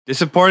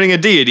Disappointing a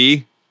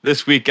deity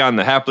this week on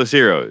the Hapless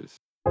Heroes.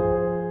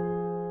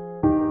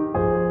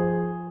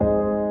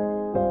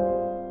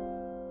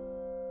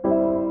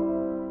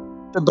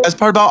 The best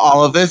part about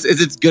all of this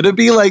is it's going to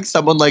be like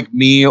someone like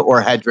me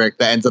or Hedrick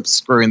that ends up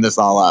screwing this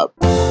all up.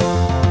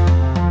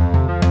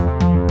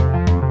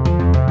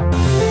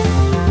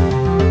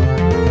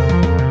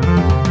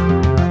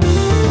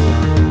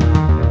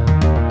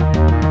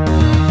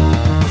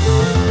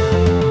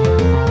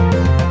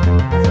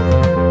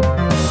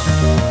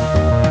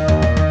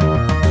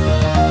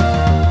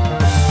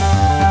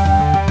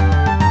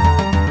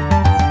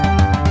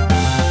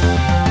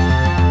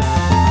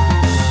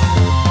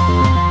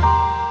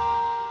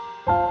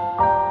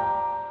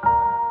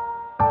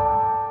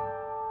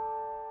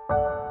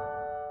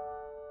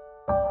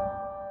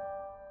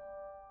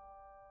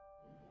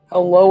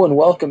 Hello and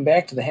welcome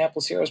back to the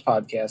Hapless Heroes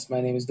podcast. My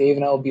name is Dave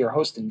and I will be your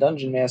host and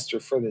dungeon master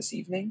for this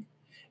evening.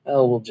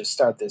 We'll just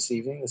start this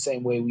evening the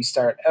same way we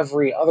start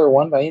every other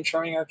one by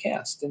introing our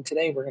cast. And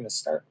today we're going to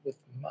start with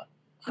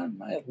on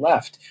my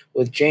left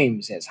with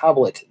James as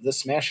Hoblet the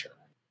Smasher.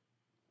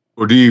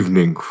 Good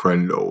evening,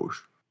 friendos.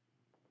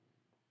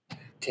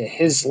 To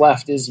his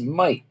left is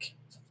Mike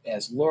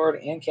as Lord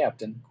and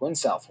Captain Gwyn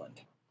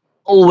Southwind.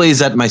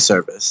 Always at my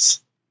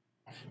service.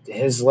 To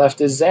his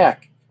left is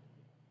Zach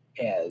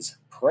as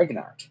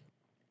Pregnart.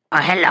 Oh,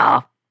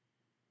 hello.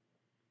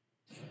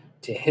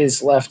 To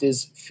his left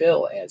is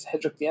Phil as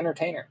Hedrick the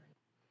Entertainer.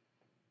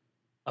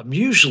 I'm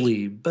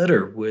usually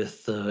better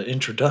with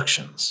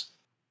introductions.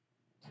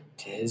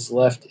 To his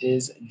left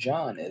is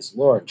John as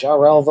Lord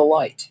Jarrell the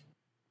Light.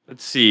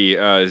 Let's see.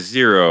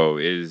 Zero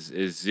is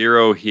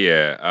Zero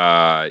here.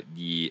 And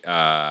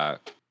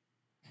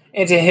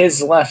to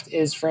his left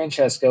is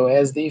Francesco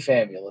as the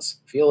fabulous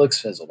Felix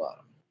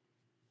Fizzlebottom.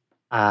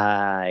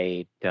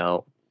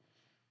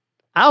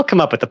 I'll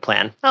come up with a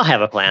plan. I'll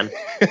have a plan.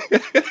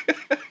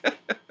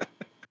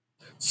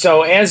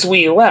 So as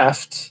we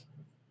left,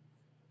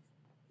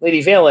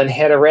 Lady Valen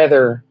had a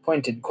rather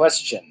pointed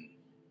question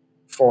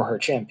for her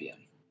champion.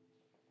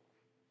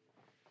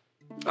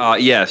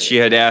 Yes, she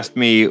had asked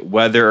me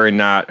whether or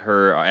not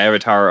her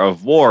avatar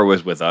of war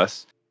was with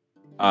us.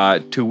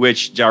 To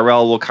which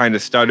Jarrell will kind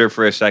of stutter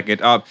for a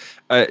second.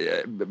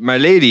 My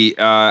lady,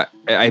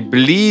 I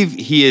believe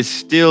he is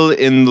still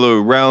in the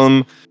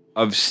realm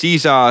of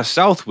Caesar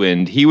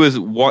Southwind. He was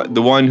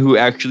the one who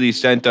actually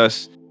sent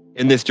us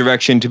in this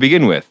direction to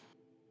begin with.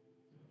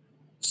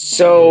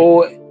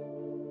 So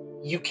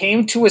you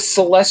came to a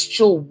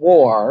celestial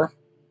war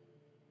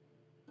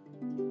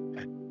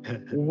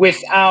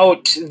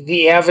without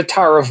the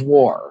avatar of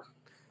war.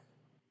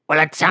 Well,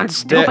 it sounds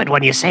stupid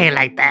when you say it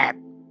like that.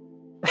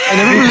 I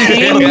never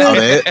really thought about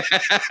it.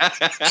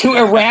 To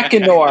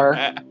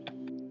Arakanor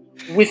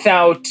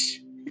without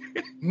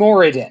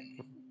Moradin.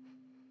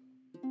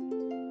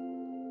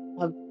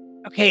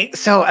 Okay,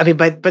 so I mean,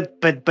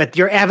 but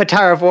your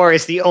avatar of war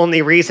is the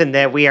only reason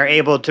that we are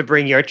able to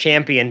bring your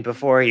champion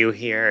before you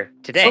here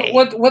today.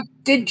 So what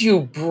did you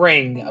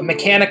bring? A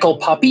mechanical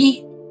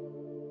puppy?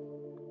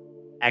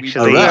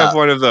 Actually, we have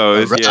one of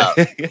those. Yeah.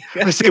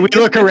 we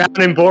look around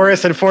and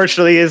Boris,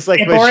 unfortunately, is like...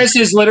 And Boris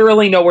is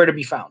literally nowhere to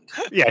be found.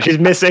 Yeah, she's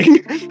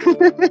missing.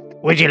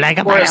 Would you like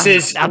a Boris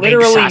is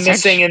literally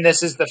missing, and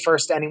this is the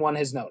first anyone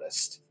has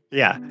noticed.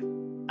 Yeah.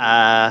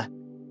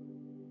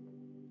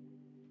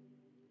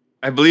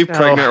 I believe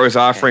Pregnant was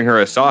offering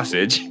her a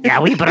sausage. Yeah,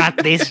 we brought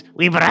this.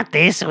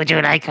 Would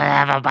you like to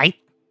have a bite?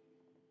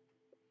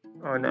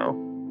 Oh no.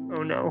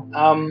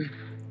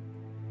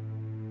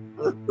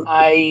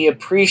 I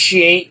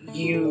appreciate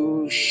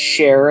you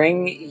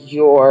sharing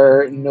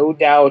your no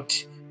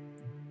doubt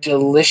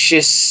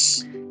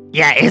delicious.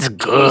 Yeah, it's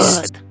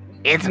good.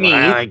 It's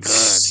really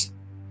good.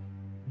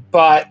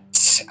 But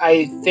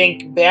I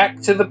think back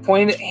to the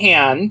point at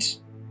hand.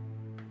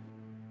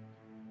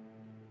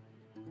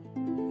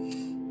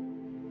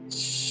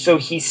 So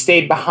he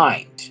stayed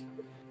behind.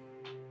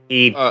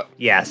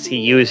 Yes, he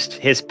used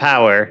his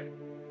power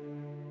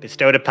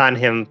bestowed upon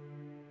him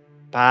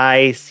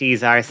by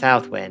Caesar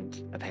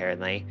Southwind,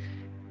 apparently,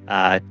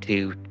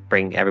 to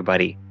bring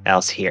everybody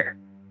else here.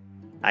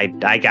 I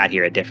got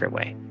here a different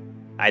way.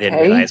 I didn't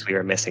realize we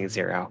were missing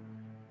Zero.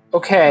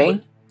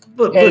 Okay.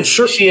 But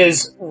she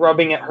is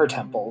rubbing at her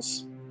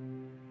temples.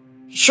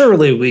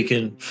 Surely we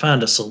can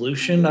find a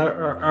solution.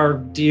 Our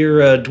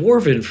dear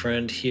dwarven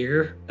friend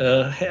here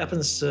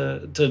happens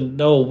to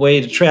know a way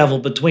to travel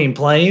between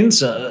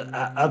planes.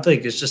 I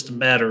think it's just a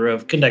matter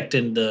of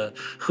connecting the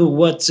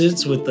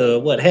who-what's-its with the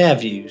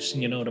what-have-yous.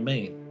 You know what I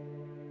mean?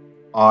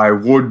 I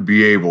would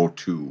be able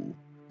to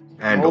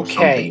handle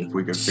something if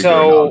we can figure it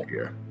out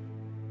here.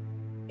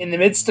 In the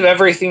midst of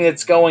everything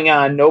that's going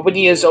on,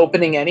 nobody is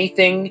opening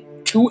anything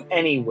to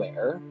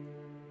anywhere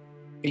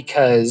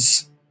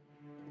because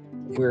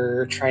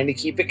we're trying to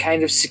keep it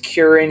kind of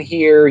secure in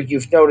here.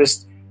 You've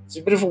noticed there's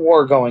a bit of a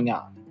war going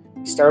on.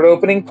 You start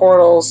opening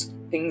portals,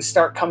 things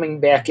start coming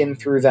back in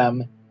through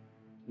them.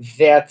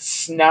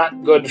 That's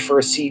not good for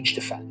a siege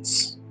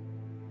defense.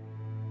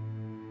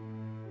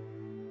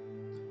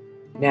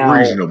 Now,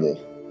 reasonable.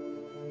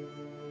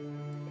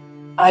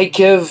 I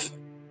give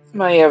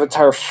my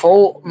avatar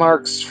full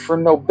marks for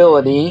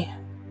nobility,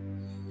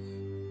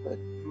 but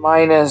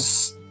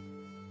minus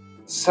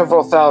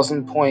several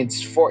thousand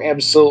points for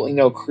absolutely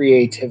no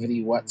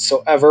creativity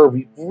whatsoever.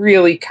 We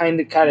really kind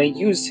of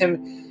used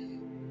him.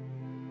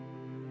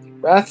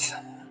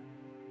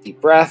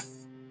 Deep breath.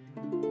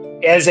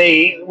 As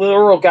a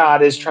literal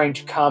god is trying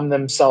to calm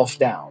themselves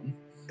down.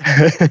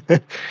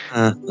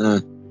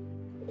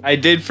 I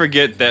did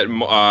forget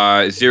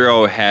that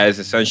Zero has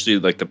essentially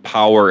like the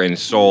power and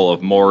soul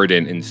of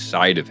Moradin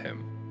inside of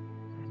him.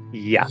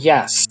 Yeah.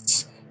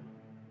 Yes.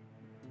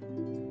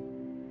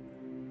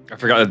 I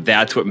forgot that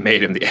that's what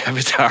made him the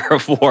Avatar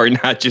of War,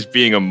 not just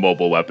being a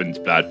mobile weapons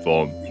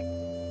platform.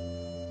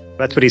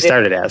 That's what he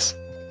started as.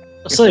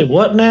 I'll say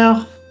what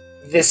now?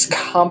 This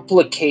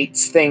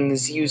complicates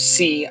things. You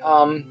see,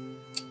 among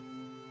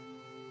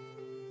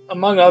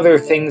other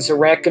things,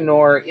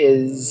 Arakanor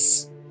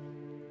is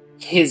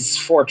his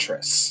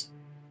fortress.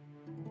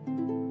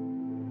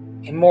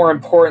 And more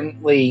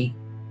importantly,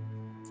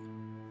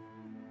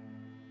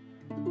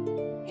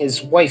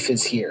 his wife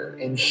is here,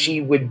 and she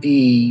would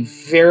be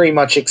very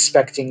much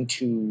expecting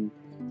to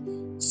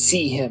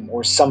see him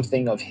or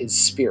something of his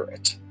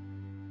spirit.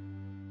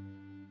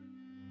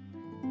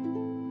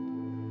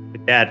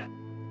 Would that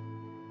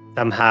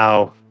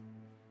somehow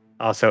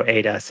also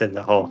aid us in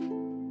the whole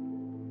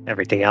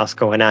everything else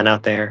going on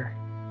out there?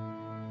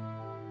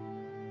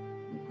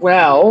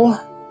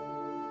 Well,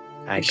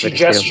 she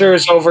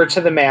gestures over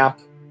to the map.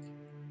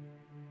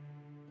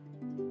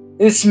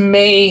 This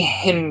may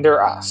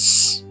hinder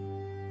us.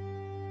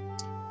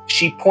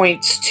 She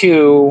points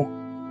to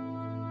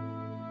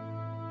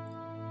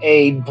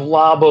a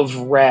blob of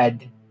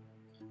red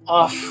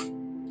off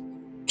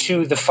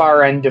to the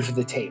far end of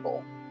the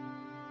table.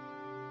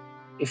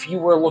 If you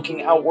were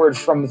looking outward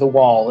from the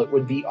wall, it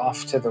would be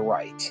off to the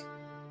right.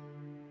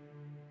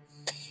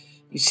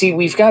 You see,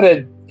 we've got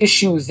an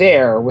issue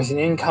there with an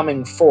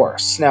incoming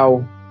force.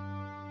 Now,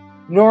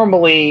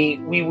 normally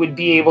we would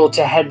be able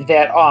to head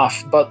that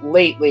off, but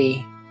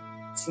lately,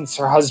 since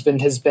her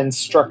husband has been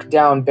struck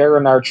down,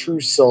 Baranar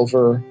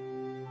Truesilver,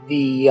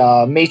 the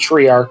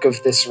matriarch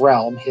of this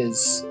realm,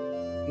 his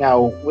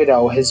now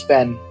widow, has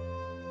been,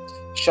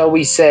 shall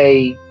we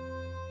say,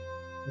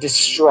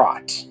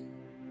 distraught.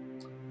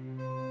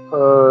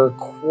 Her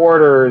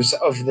quarters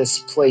of this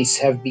place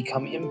have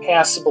become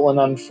impassable, and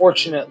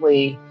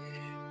unfortunately,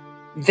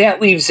 that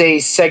leaves a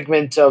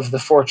segment of the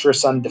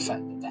fortress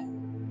undefended.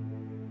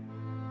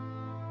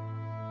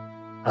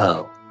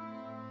 Oh.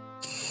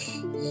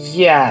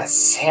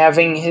 Yes,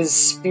 having his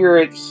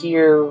spirit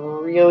here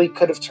really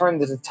could have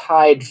turned the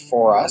tide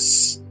for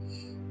us.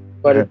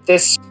 But at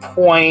this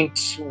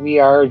point, we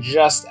are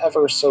just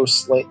ever so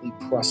slightly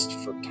pressed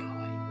for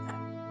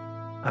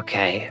time.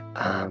 Okay.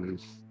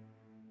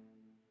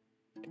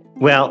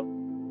 Well,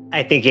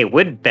 I think it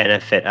would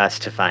benefit us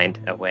to find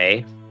a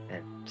way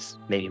and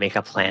maybe make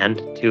a plan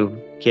to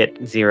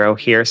get Zero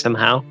here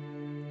somehow.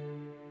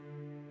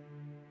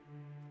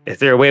 Is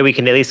there a way we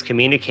can at least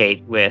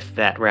communicate with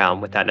that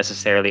realm without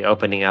necessarily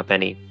opening up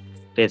any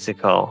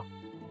physical?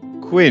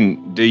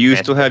 Quinn, do you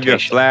still have your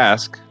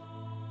flask?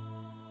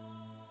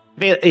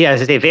 Yeah,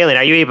 as I say, Valen,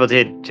 are you able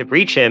to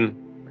reach him,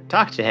 or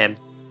talk to him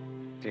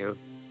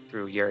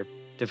through your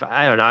device?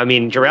 I don't know. I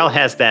mean, Jarrell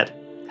has that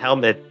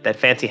helmet, that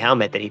fancy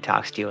helmet that he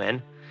talks to you in.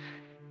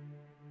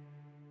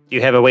 Do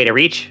you have a way to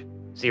reach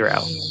Zero?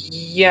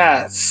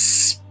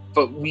 Yes,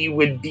 but we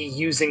would be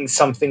using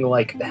something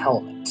like the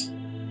helmet,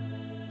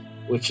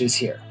 which is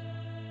here.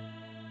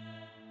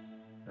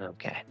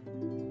 Okay.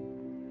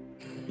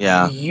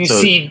 Yeah. You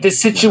see, the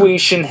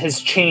situation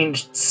has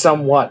changed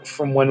somewhat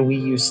from when we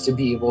used to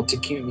be able to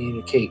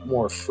communicate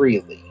more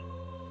freely.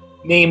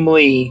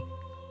 Namely,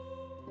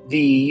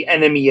 the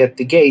enemy at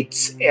the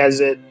gates, as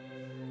it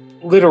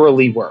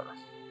literally were.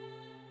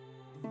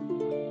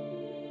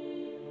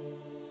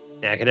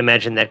 Yeah, I can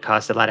imagine that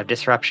caused a lot of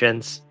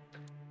disruptions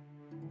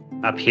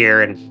up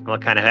here and well,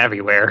 kind of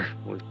everywhere.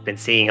 We've been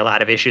seeing a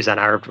lot of issues on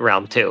our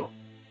realm too.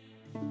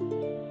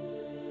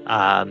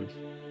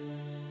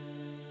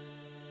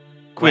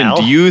 Quinn,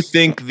 do you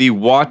think the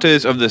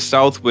waters of the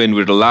Southwind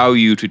would allow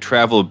you to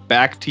travel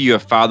back to your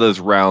father's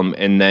realm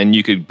and then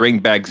you could bring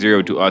back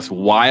Zero to us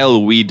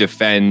while we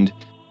defend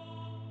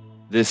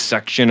this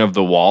section of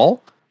the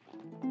wall?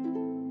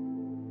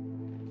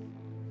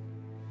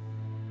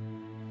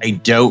 I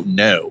don't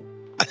know.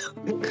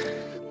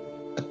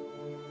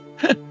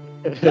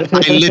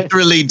 I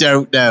literally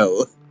don't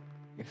know.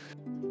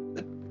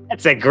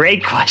 That's a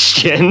great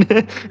question.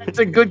 It's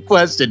a good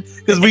question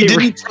because we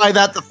didn't try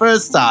that the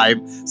first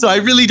time, so I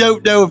really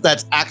don't know if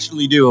that's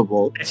actually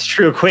doable. It's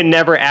true. Quinn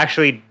never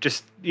actually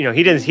just,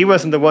 he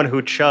wasn't the one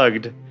who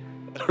chugged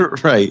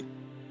Right.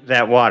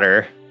 that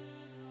water.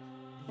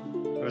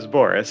 It was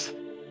Boris.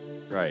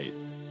 Right.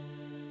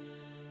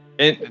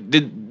 And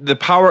the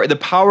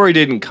power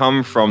didn't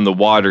come from the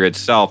water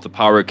itself. The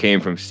power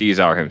came from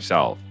Caesar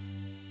himself.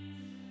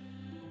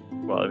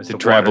 Well, it was to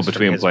travel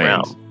between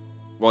planes.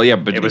 Well, yeah,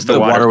 but it was the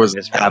water was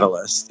his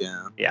catalyst.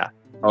 Yeah.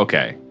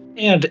 Okay.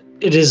 And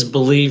it is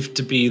believed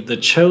to be the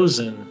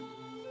chosen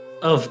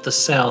of the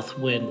South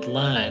Wind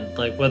line,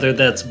 like whether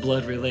that's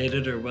blood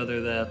related or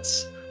whether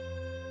that's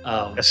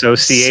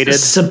associated.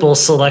 Simple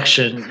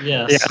selection,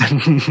 yes.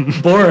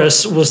 Yeah.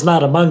 Boris was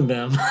not among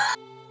them.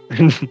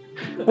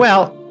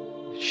 Well,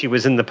 she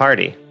was in the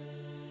party.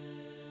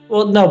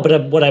 Well, no,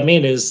 but what I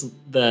mean is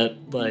that,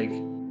 like,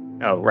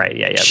 oh right,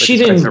 yeah. She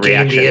didn't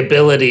gain the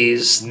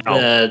abilities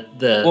that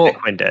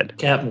Quinn did.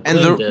 Captain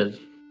Quinn did.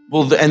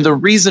 Well, and the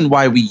reason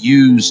why we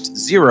used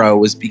Zero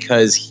was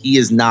because he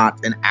is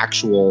not an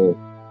actual,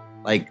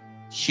 like,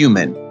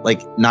 human,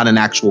 like not an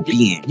actual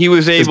being. He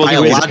was able to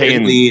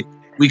biologically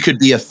we could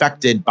be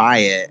affected by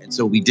it, and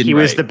so we didn't. He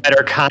was the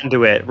better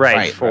conduit,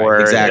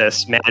 for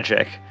this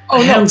magic.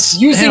 Oh no!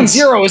 Using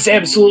Zero is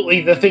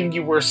absolutely the thing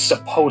you were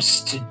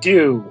supposed to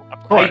do. Of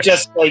course.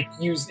 I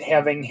just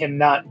having him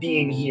not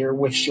being here,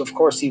 which of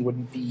course he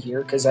wouldn't be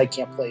here because I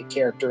can't play a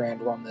character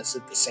and run this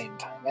at the same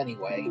time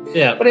anyway.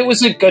 Yeah, but it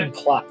was a good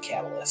plot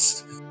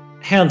catalyst.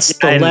 Hence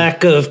the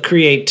lack of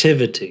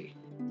creativity.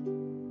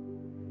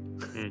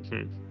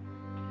 Mm-hmm.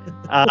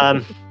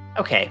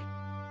 Okay,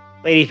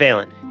 Lady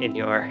Valen, in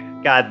your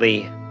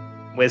godly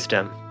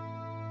wisdom,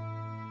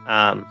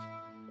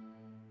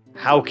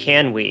 how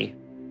can we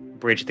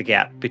bridge the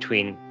gap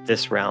between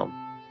this realm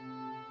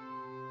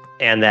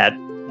and that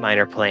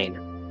minor plane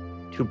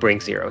to bring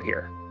Zero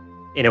here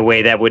in a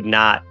way that would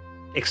not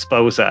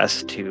expose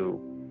us to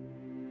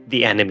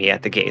the enemy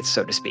at the gates,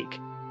 so to speak?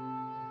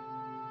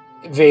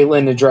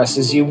 Valen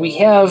addresses you. We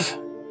have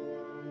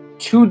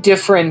two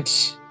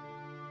different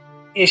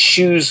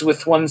issues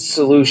with one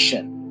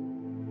solution.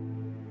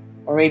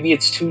 Or maybe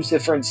it's two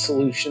different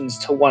solutions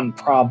to one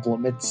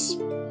problem. It's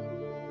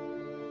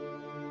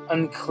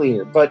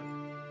unclear, but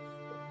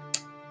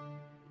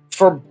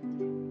for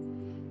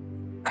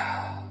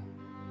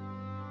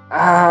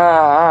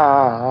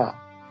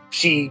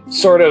she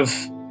sort of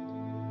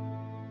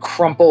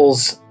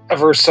crumples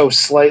ever so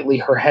slightly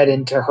her head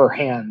into her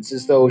hands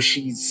as though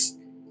she's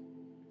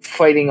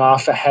fighting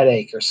off a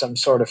headache or some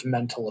sort of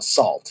mental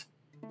assault.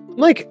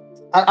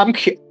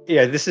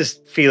 This is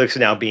Felix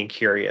now being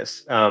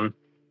curious.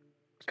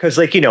 Because,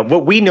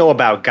 what we know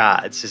about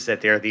gods is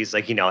that they're these,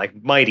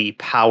 mighty,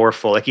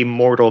 powerful,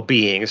 immortal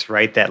beings,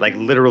 right? That,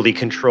 literally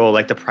control,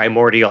 the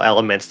primordial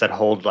elements that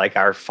hold,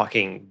 our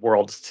fucking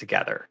worlds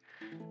together,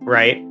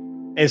 right?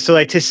 And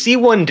so, to see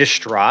one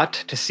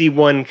distraught, to see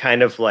one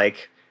kind of,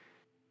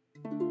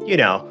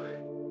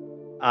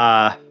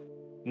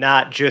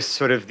 not just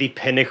sort of the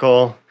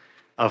pinnacle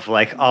of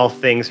all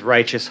things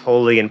righteous,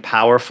 holy, and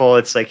powerful.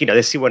 It's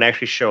to see one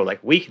actually show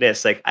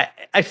weakness.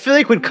 I feel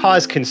would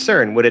cause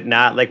concern, would it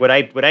not? Would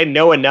I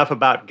know enough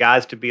about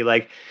gods to be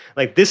like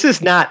this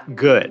is not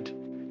good?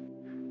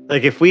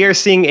 If we are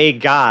seeing a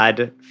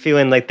god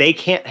feeling like they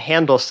can't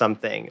handle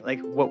something,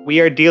 what we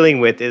are dealing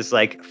with is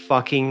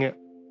fucking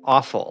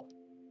awful,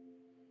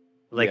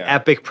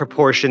 epic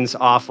proportions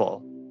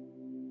awful.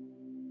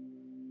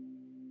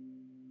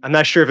 I'm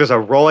not sure if there's a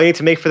roll I need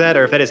to make for that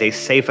or if that is a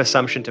safe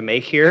assumption to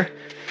make here.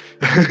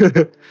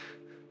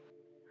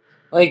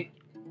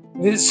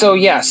 So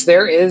yes,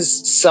 there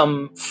is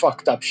some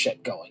fucked up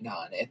shit going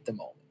on at the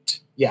moment.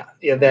 Yeah,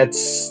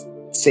 that's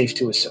safe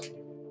to assume.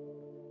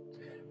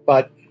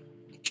 But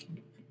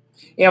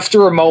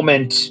after a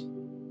moment,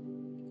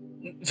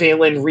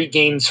 Valen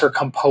regains her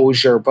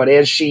composure, but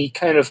as she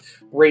kind of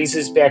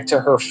raises back to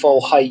her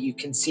full height, you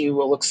can see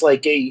what looks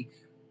like a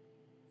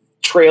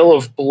trail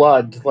of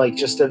blood,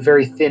 just a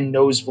very thin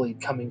nosebleed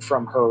coming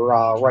from her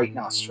right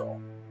nostril.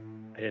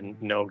 I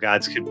didn't know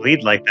gods could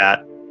bleed like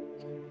that.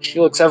 She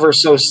looks ever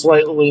so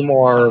slightly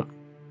more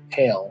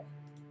pale.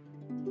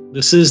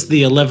 This is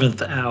the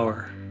 11th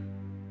hour.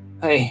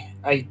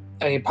 I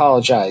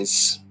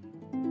apologize.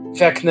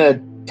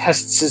 Vecna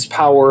tests his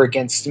power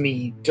against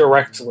me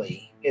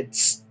directly.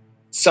 It's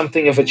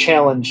something of a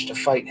challenge to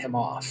fight him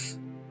off.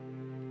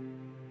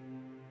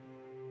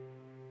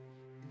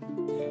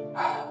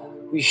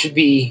 We should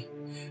be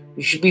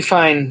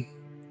fine.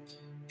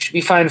 We should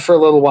be fine for a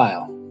little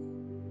while.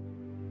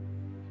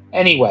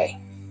 Anyway,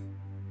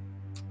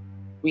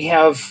 we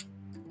have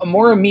a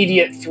more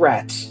immediate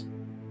threat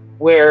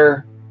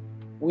where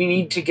we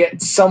need to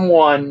get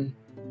someone,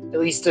 at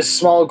least a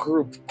small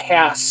group,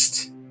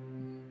 past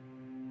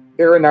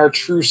Baron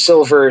True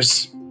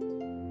Silver's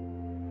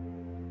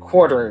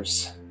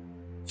quarters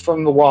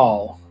from the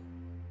wall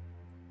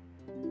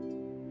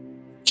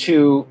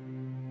to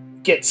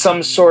get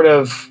some sort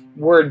of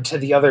word to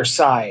the other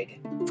side.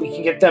 If we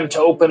can get them to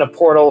open a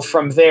portal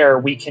from there,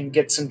 we can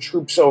get some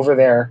troops over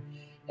there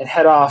and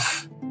head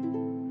off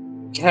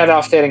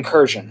that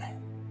incursion.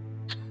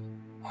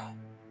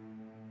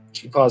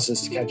 She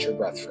pauses to catch her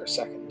breath for a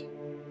second.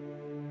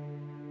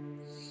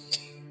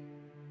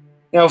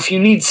 Now, if you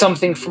need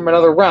something from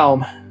another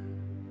realm,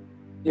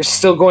 you're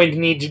still going to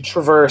need to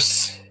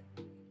traverse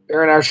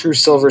Baron True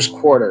Silver's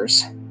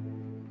quarters.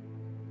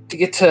 To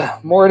get to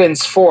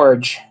Moradin's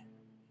Forge,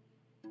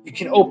 you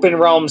can open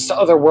realms to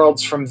other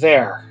worlds from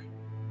there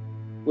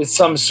with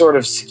some sort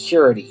of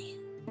security.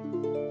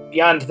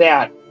 Beyond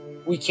that,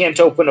 we can't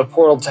open a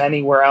portal to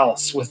anywhere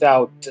else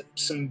without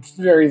some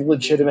very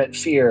legitimate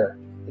fear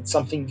that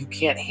something you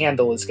can't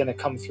handle is going to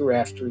come through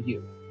after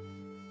you.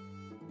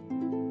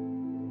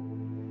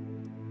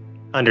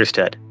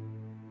 Understood.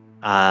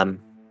 And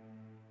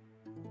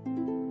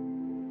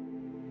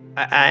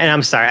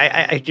I'm sorry.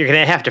 You're going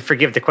to have to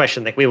forgive the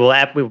question. Like we will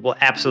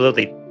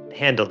absolutely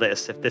handle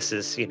this if this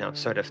is,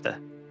 sort of the.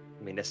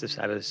 I mean, this is,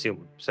 I would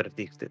assume, sort of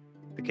the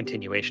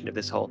continuation of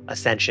this whole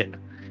ascension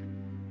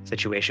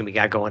situation we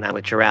got going on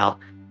with Jarrell.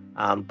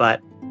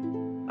 But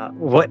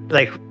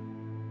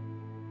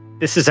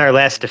this is our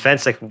last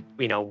defense. Like,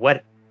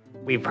 what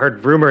we've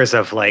heard rumors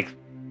of, like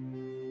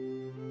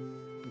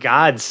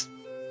gods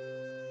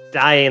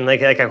dying.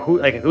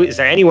 Who is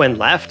there anyone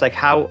left? Like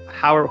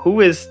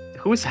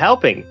who's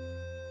helping?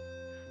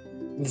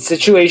 The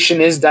situation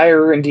is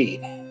dire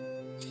indeed.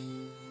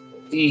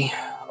 The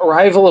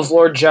arrival of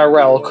Lord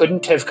Jarrell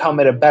couldn't have come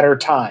at a better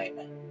time.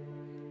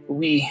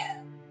 We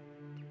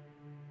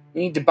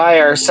need to buy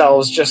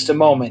ourselves just a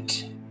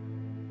moment.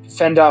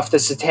 Fend off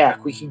this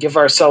attack. We can give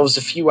ourselves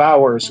a few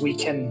hours. We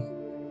can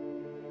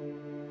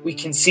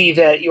see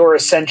that your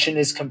ascension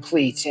is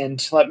complete,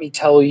 and let me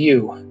tell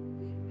you,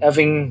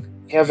 having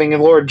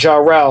Lord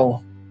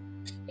Jarrell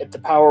at the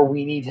power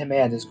we need him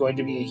at is going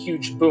to be a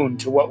huge boon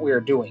to what we are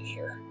doing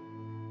here.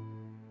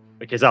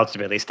 Which is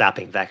ultimately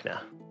stopping Vecna.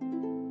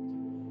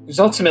 It's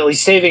ultimately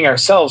saving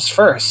ourselves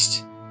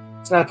first.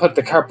 Let's not put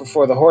the cart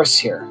before the horse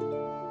here.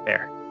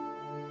 Fair.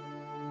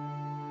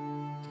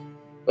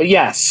 But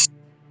yes,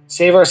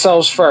 save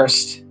ourselves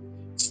first.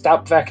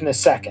 Stop Vecna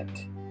second.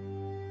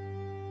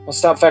 We'll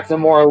stop Vecna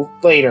more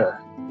later.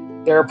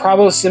 There are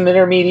probably some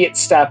intermediate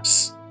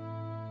steps.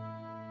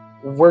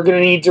 We're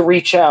going to need to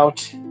reach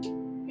out,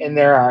 and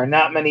there are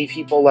not many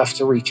people left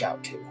to reach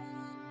out to.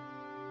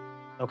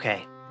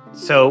 Okay.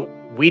 So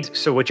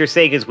what you're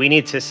saying is we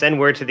need to send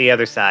word to the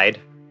other side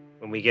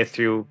when we get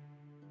through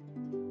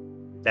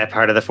that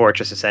part of the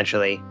fortress,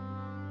 essentially,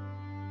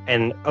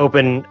 and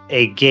open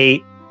a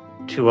gate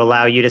to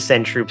allow you to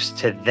send troops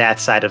to that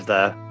side of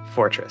the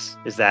fortress.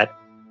 Is that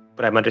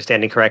what I'm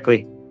understanding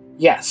correctly?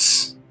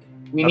 Yes.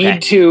 We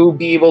need to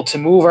be able to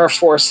move our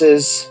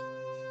forces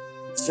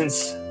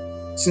since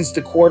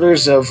the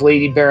quarters of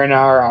Lady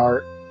Baranar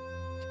are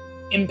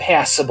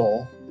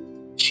impassable.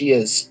 She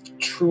is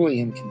truly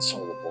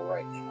inconsolable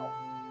right now.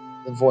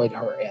 Avoid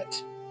her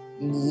at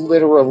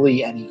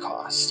literally any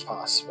cost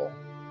possible.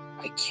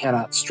 I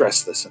cannot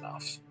stress this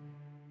enough.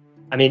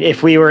 I mean,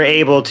 if we were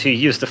able to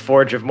use the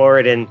Forge of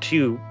Moradin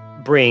to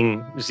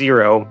bring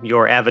Zero,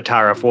 your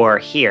avatar of war,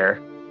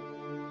 here,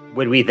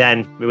 would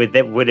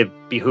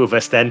it behoove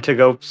us then to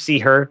go see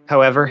her,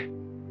 however?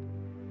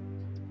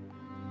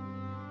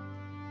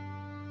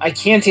 I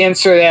can't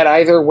answer that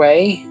either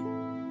way,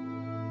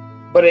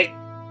 but it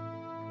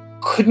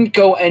couldn't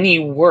go any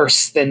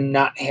worse than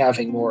not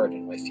having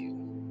Moradin with you.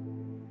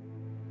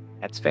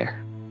 That's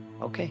fair.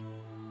 Okay.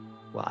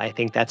 Well, I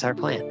think that's our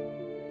plan.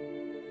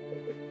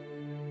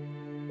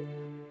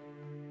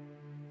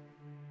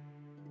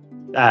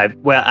 I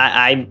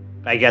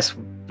guess,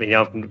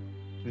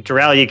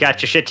 Jarrell, you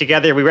got your shit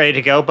together? Are we ready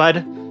to go,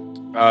 bud?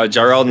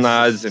 Jarrell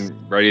nods and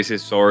readies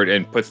his sword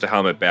and puts the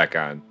helmet back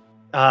on.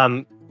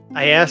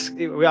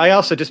 I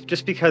also,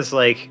 just because,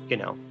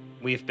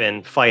 we've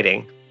been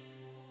fighting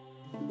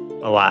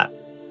a lot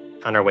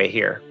on our way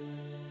here.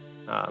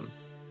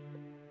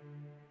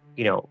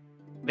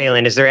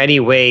 Balin, is there any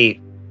way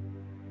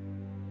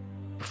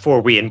before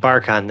we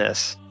embark on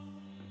this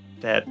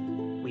that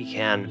we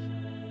can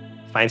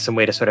find some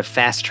way to sort of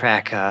fast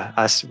track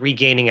us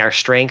regaining our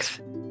strength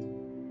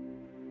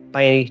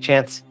by any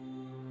chance?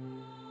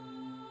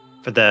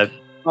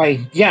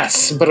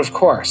 Yes, but of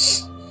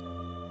course.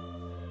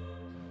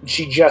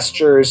 She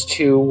gestures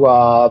to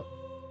a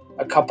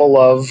couple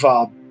of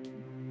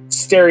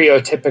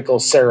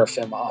stereotypical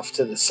seraphim off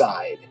to the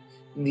side.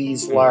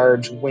 These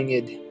large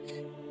winged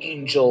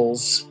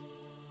angels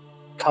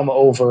come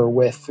over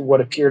with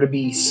what appear to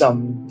be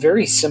some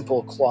very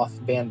simple cloth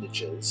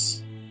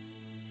bandages.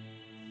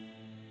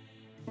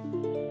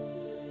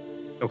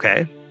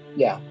 Okay.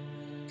 Yeah.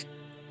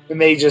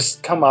 And they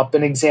just come up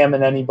and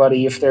examine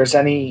anybody. If there's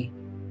any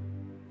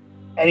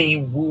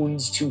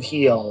wounds to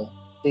heal,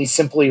 they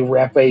simply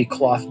wrap a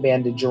cloth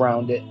bandage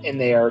around it and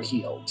they are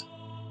healed.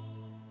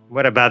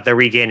 What about the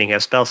regaining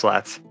of spell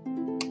slots?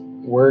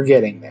 We're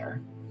getting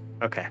there.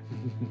 Okay.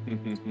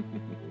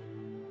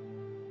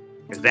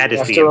 That is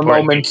after a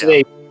moment, detail.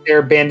 they put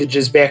their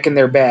bandages back in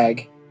their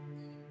bag,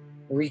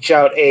 reach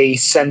out a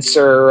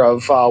censer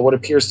of what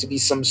appears to be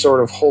some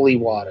sort of holy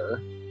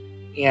water,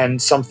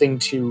 and something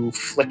to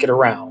flick it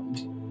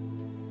around.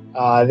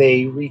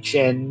 They reach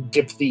in,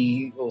 dip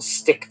the little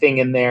stick thing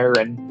in there,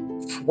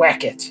 and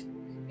whack it.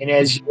 And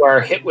as you are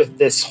hit with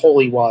this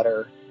holy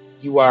water,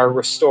 you are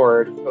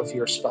restored of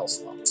your spell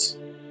slots.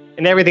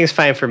 And everything's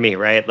fine for me,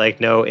 right? Like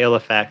no ill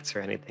effects or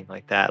anything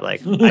like that.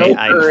 Like no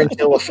current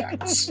ill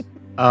effects.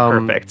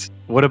 Perfect.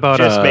 What about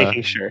just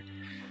making sure?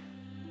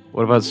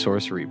 What about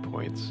sorcery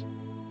points?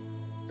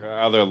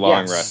 Other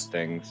long rest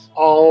things.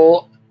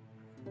 All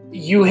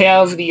You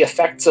have the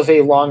effects of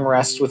a long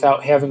rest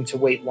without having to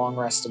wait long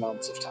rest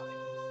amounts of time.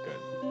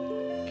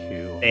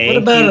 Thank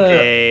you,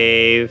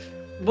 Dave.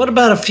 What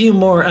about a few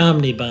more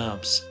Omni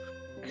bombs?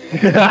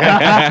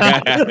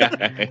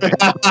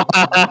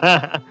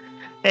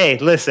 Hey,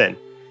 listen.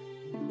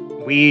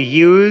 We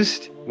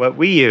used what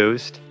we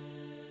used.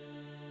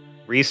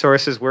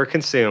 Resources were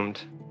consumed.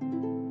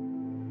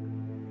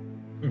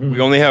 We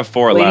only have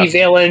 4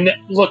 Lady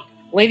left.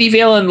 Lady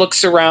Valen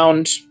looks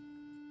around,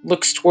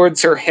 looks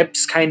towards her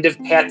hips, kind of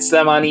pats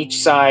them on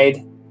each side.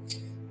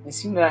 I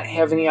seem to not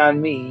have any on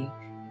me.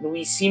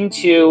 We seem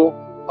to...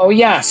 Oh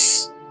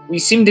yes, we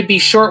seem to be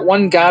short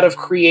one god of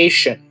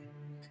creation.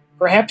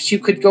 Perhaps you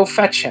could go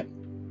fetch him.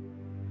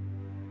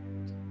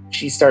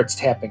 She starts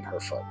tapping her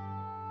foot.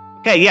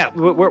 Okay, yeah,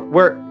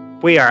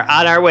 we are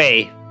on our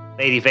way,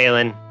 Lady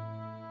Valen.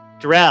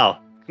 Jarrell,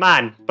 come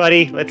on,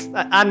 buddy. Let's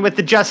on with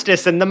the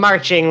justice and the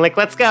marching. Like,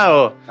 let's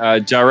go.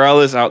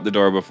 Jarrell is out the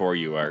door before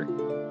you are.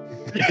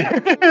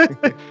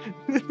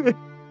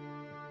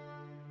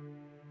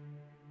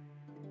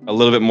 A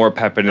little bit more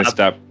pep in his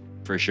step,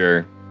 for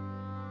sure.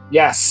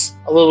 Yes,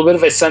 a little bit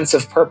of a sense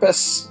of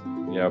purpose.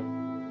 Yep.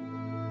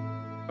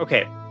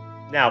 Okay,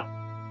 now,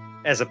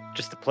 as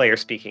just a player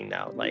speaking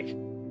now, like,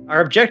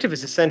 our objective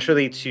is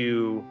essentially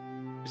to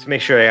just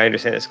make sure I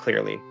understand this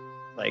clearly.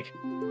 Like,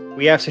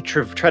 we have to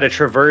try to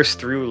traverse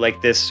through,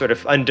 like, this sort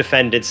of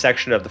undefended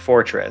section of the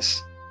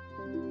fortress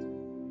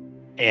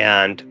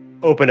and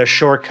open a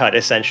shortcut,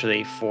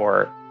 essentially,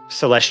 for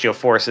celestial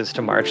forces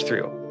to march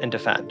through and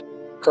defend.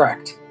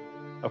 Correct.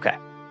 Okay.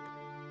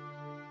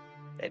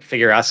 And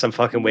figure out some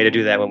fucking way to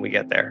do that when we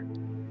get there.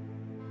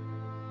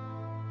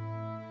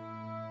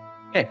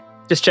 Okay,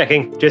 just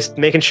checking. Just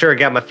making sure I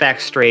got my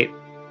facts straight.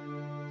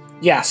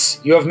 Yes,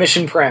 you have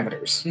mission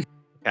parameters.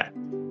 Okay.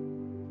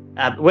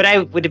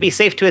 Would it be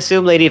safe to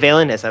assume, Lady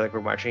Valen, as we're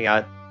marching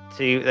out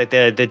to like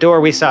the door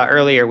we saw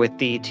earlier with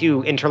the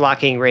 2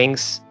 interlocking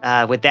rings,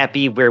 would that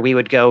be where we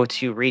would go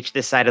to reach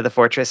this side of the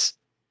fortress?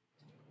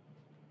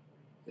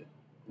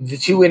 The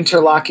 2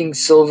 interlocking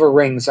silver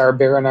rings are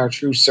Baron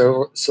True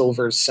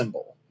Silver's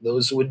symbol.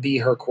 Those would be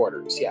her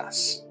quarters,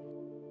 yes.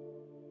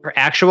 Her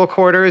actual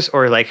quarters,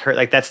 or like her,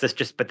 like that's this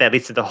just, but that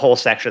leads to the whole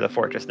section of the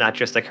fortress, not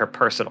just like her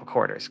personal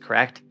quarters,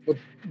 correct?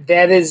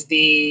 That is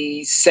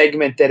the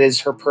segment that is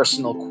her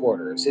personal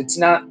quarters. It's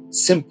not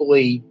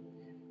simply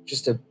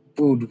just a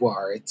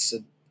boudoir. It's a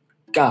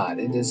god.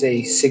 It is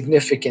a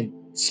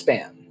significant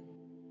span.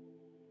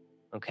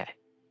 Okay.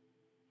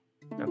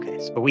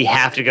 So we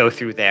have to go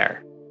through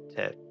there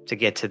to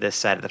get to this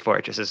side of the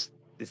fortress. Is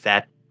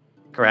that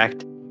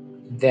correct?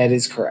 That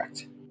is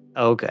correct.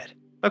 Oh, good.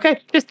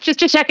 Okay, just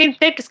checking.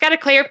 They just got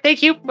it clear.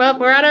 Thank you. Well,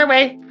 we're on our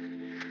way.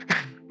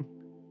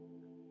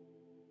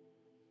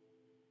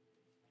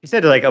 You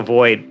said to like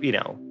avoid,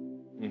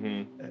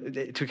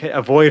 to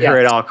avoid her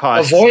at all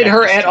costs. Avoid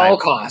her at all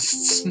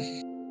costs.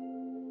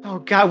 Oh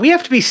god, we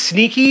have to be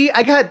sneaky.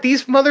 I got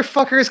these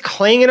motherfuckers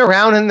clanging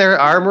around in their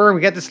armor. We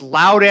got this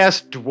loud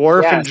ass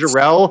dwarf and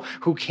Jarrell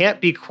who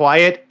can't be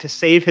quiet to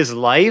save his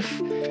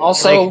life.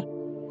 Also,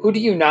 who do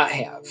you not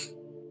have?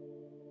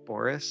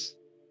 Boris?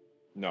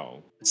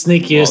 No.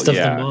 Sneakiest of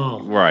them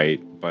all. Right,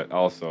 but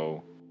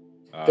also...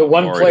 the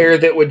one player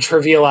that would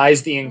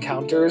trivialize the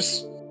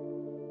encounters.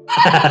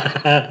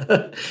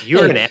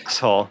 You're an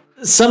asshole.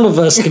 Some of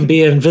us can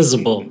be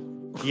invisible.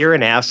 You're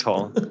an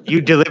asshole. You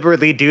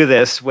deliberately do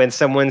this when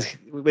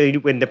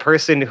when the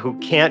person who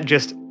can't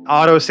just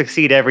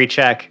auto-succeed every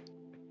check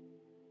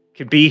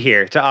could be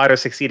here to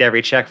auto-succeed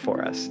every check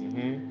for us.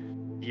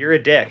 Mm-hmm. You're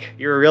a dick.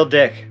 You're a real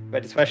dick. I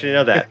just want you to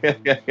know that.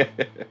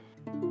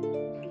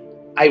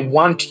 I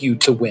want you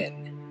to win.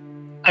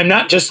 I'm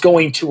not just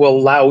going to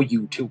allow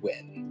you to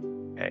win.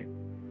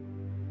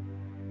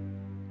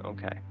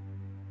 Okay.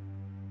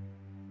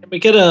 Can we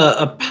get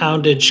a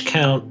poundage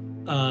count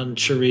on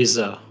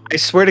chorizo? I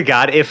swear to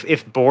God,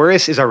 if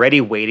Boris is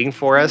already waiting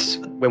for us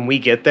when we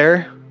get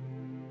there,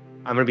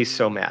 I'm gonna be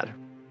so mad.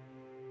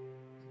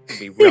 I'm gonna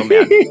be real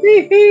mad.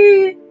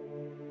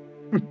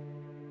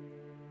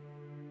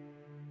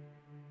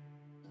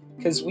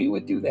 Because we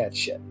would do that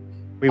shit.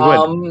 We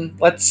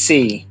would. Let's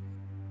see.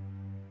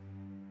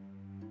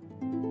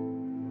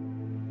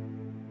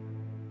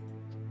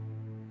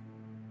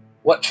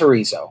 What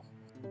chorizo?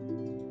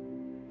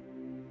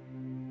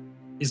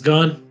 He's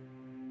gone.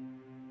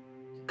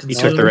 He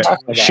took the rest.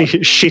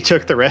 She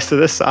took the rest of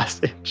the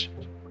sausage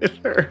with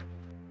her.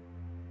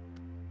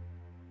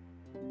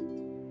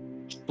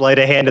 Light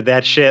a hand at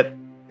that shit.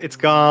 It's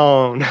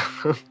gone.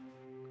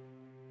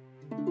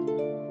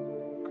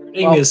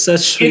 Is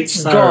such sweet it's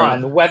sorrow.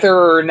 gone. Whether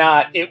or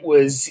not it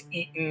was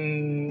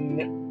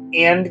eaten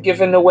and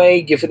given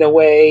away,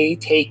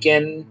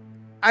 taken.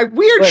 We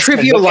are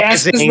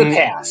trivializing the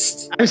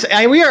past.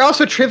 We are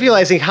also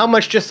trivializing how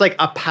much just like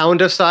a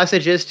pound of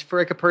sausage is for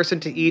like a person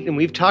to eat, and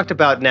we've talked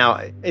about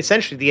now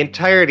essentially the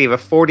entirety of a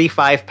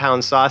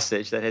 45-pound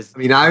sausage that has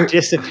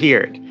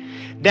disappeared.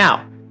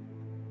 Now,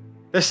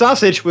 the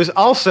sausage was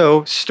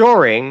also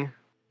storing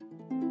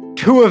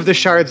 2 of the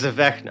shards of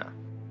Vecna.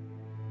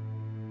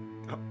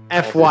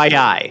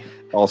 FYI.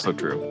 Also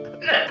true.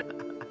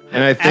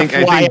 And I think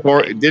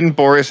FYI. Didn't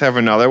Boris have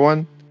another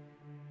one?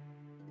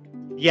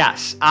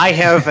 Yes, I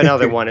have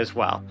another one as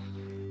well.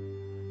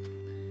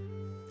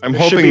 I'm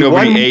There should hoping be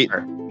one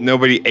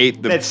nobody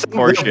ate the that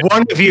portion.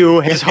 one of you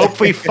has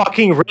hopefully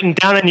fucking written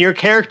down on your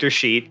character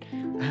sheet.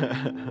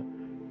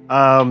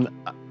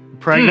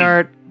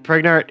 Pregnart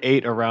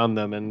ate around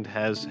them and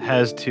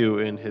has 2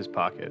 in his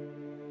pocket.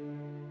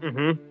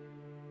 Mm-hmm.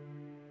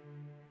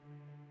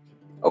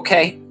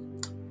 Okay.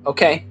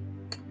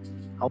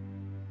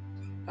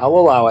 I'll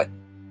allow it.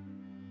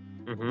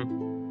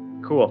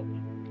 Mm-hmm. Cool.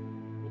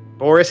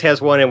 Boris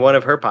has one in one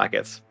of her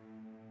pockets.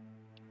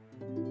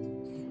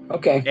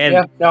 Okay. And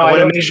yeah. No, I want to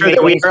don't make sure need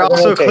that we any are further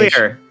also notation.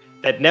 clear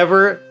that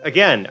never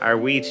again are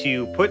we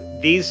to put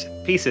these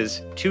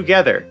pieces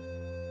together.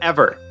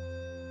 Ever.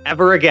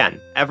 Ever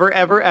again. Ever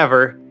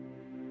again.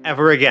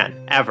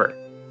 Ever.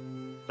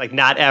 Like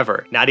not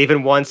ever. Not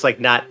even once, like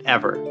not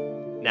ever.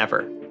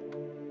 Never.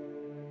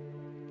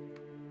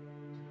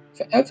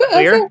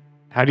 Clear?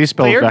 How do you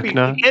spell Clear?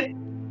 Vecna?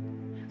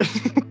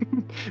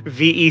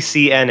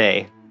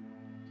 Vecna.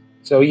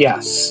 So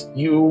yes,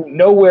 you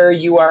know where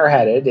you are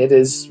headed. It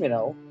is,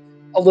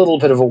 a little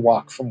bit of a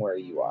walk from where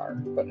you are,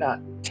 but not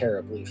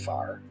terribly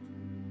far.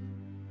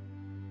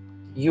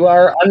 You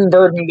are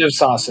unburdened of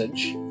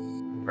sausage.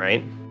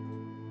 Right?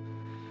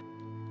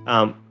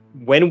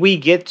 When we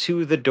get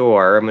to the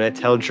door, I'm going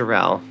to tell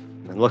Jarrell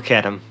and look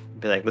at him and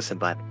be like, listen,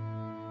 bud.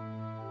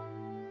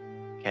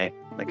 Okay,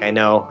 like I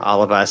know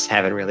all of us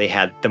haven't really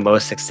had the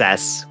most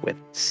success with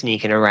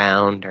sneaking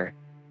around or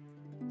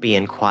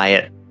being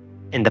quiet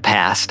in the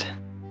past.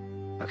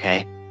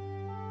 Okay?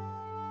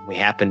 We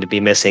happen to be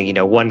missing,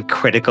 one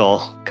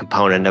critical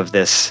component of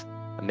this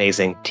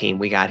amazing team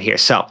we got here.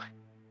 So,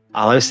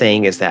 all I'm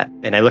saying is that,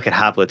 and I look at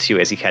Hoblet too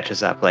as he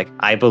catches up, like,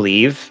 I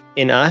believe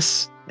in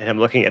us, and I'm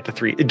looking at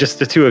just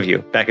the 2 of you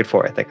back and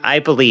forth. Like, I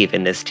believe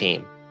in this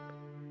team.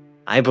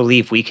 I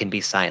believe we can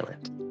be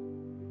silent.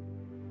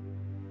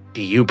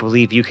 Do you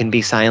believe you can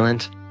be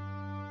silent?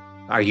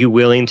 Are you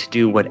willing to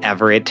do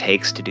whatever it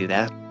takes to do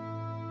that?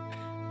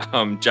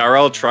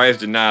 Jarrell tries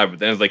to nod, but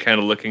then is like kind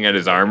of looking at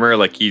his armor,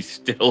 like he's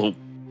still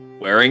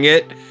wearing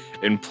it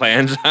and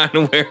plans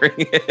on wearing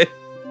it.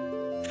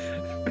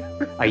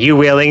 Are you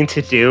willing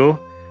to do?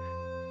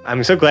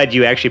 I'm so glad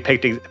you actually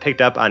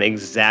picked up on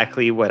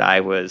exactly what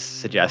I was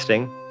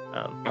suggesting.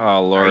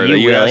 Oh Lord, are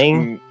you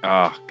willing?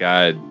 Oh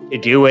God, to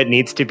do what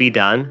needs to be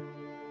done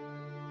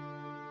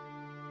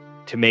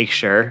to make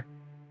sure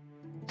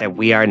that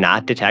we are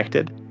not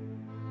detected?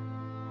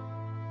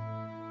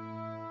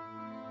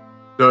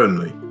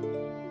 Certainly.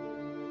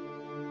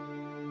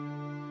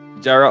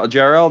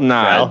 Jarrell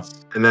nods.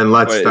 And then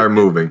let's start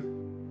moving.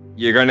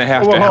 You're gonna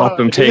have to help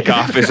him take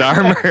off his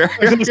armor.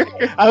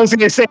 I was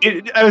gonna say,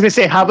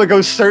 Hoblet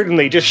goes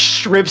certainly, just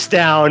strips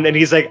down, and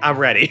he's like, "I'm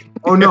ready."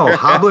 Oh no,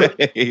 Hoblet.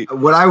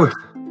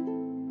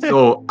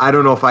 So I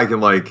don't know if I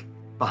can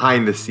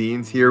behind the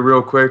scenes here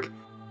real quick,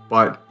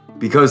 but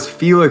because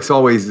Felix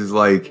always is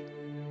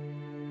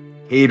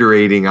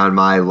haterating on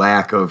my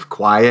lack of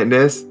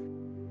quietness,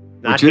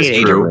 Not which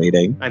is true.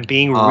 Hating. I'm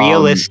being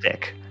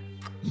realistic.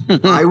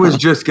 I was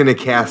just gonna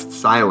cast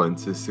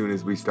silence as soon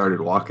as we started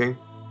walking.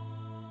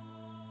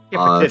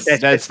 Yeah, but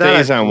that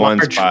stays on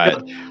one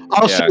spot.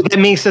 Also, that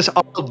makes us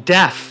all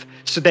deaf,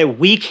 so that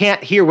we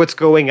can't hear what's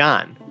going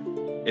on.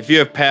 If you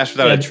have passed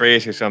without a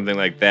trace or something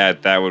like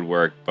that, that would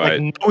work. But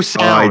like no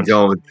sound. I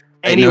don't.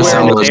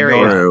 Anywhere in this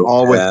area.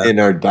 All within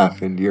are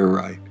deafened. You're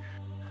right.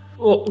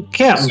 Well,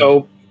 Captain.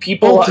 So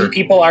people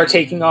are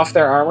taking off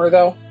their armor,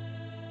 though.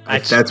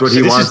 That's what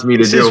he wants me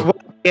to do.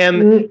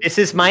 This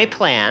is my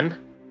plan.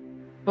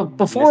 But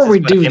before we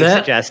do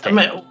that, suggesting.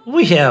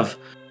 we have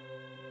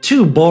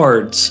 2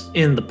 bards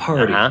in the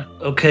party.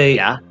 Okay.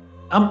 Yeah.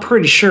 I'm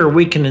pretty sure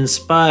we can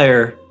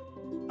inspire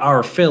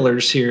our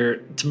fillers here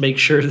to make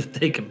sure that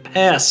they can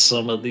pass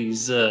some of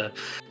these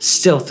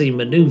stealthy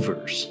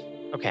maneuvers.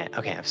 Okay.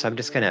 So I'm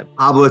just gonna.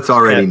 Hoblet's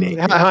already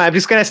naked. I'm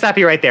just gonna stop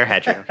you right there,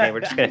 Hedger. Okay,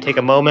 we're just gonna take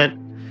a moment.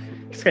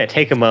 Just gonna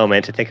take a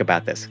moment to think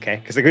about this, okay?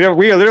 Because we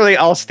are literally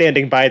all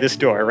standing by this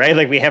door, right?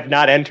 Like we have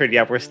not entered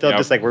yet. We're still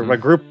just like we're a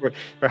group.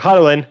 We're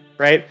huddling,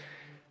 right?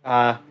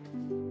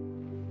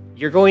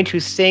 You're going to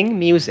sing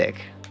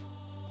music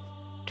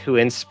to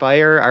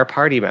inspire our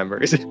party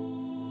members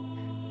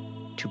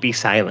to be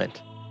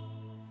silent.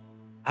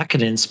 I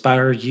can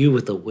inspire you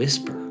with a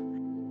whisper.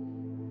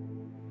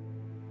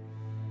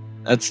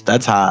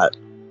 That's hot.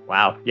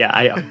 Wow.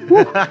 Yeah.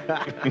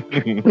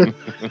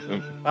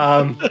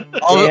 All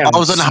of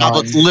a sudden,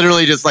 Hoblet's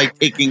literally just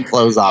taking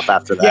clothes off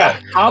after that. Yeah,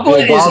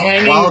 Hoblet is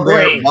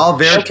hanging while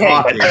they're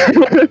talking,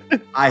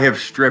 I have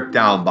stripped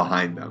down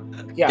behind them.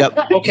 Yeah.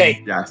 Yep.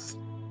 Okay. Yes.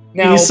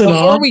 Now,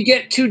 before we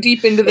get too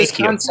deep into this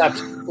concept,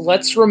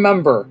 let's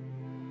remember,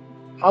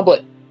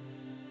 Hoblet,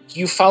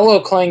 you follow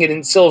Clangett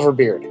and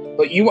Silverbeard,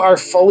 but you are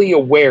fully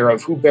aware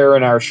of who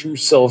Baron Arshu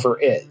Silver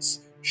is.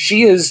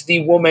 She is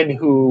the woman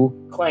who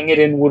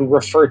Clangedon would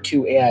refer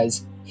to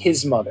as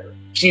his mother.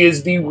 She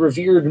is the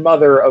revered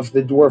mother of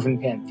the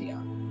Dwarven Pantheon.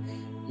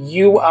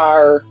 You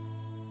are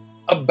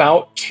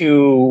about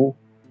to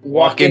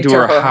walk into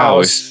her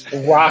house,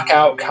 rock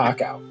out,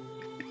 cock out.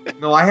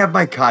 No, I have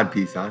my cod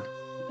piece on.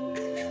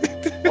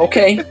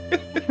 Okay,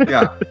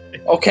 Yeah.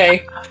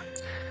 okay.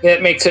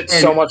 That makes it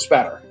so much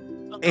better.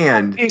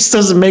 And This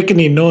doesn't make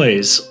any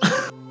noise.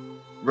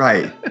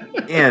 right.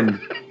 And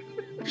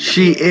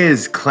she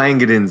is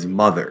Clangeddon's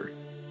mother.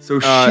 So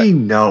she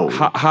knows.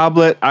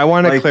 Hoblet, I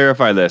want to Like-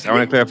 clarify this. I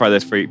want to clarify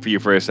this for you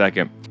for a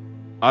second.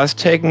 Us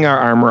taking our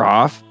armor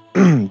off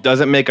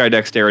doesn't make our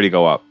dexterity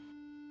go up.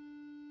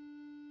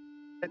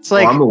 It's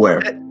like I'm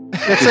aware.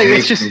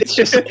 it's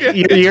just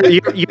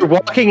you're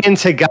walking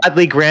into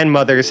godly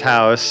grandmother's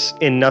house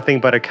in nothing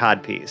but a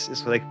codpiece.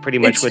 Is like pretty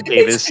much what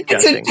Dave is It's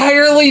suggesting.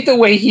 entirely the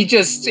way he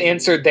just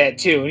answered that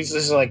too. He's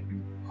just like,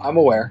 I'm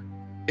aware.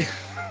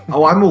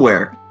 Oh, I'm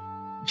aware.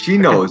 She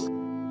knows.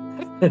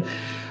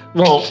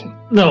 Well,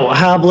 no,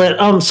 Hoblet,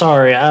 I'm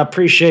sorry. I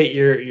appreciate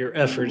your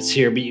efforts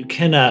here, but you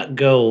cannot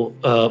go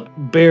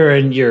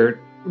bearing your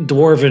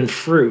dwarven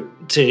fruit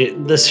to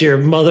this here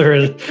mother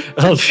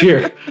of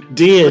your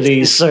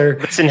deity, sir.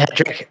 Listen,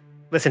 Hedrick.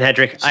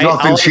 It's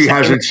nothing she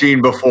hasn't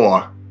seen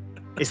before.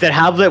 Is that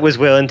Hoblet was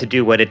willing to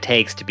do what it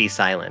takes to be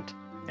silent.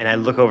 And I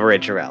look over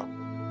at Jarrell.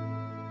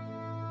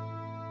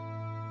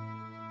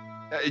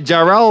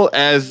 Jarrell,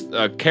 as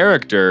a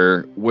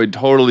character, would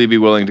totally be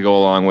willing to go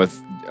along with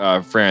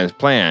Fran's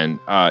plan.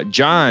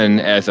 John,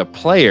 as a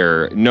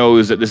player,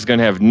 knows that this is going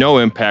to have no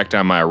impact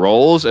on my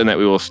rolls and that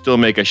we will still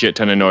make a shit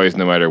ton of noise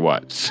no matter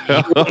what.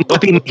 So, You'll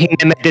be making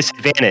them at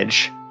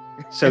disadvantage.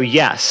 So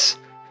yes,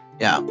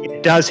 Yeah.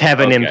 it does have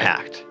an Okay.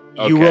 impact.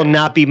 You Okay. will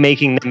not be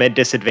making them at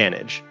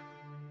disadvantage.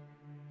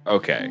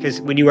 okay. Because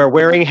when you are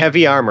wearing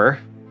heavy armor,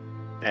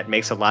 that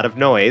makes a lot of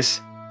noise,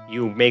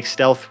 you make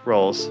stealth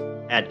rolls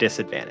at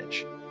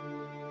disadvantage.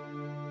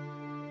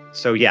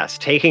 So yes,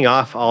 taking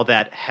off all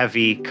that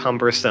heavy,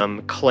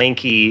 cumbersome,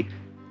 clanky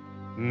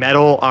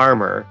metal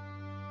armor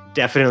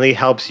definitely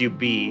helps you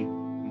be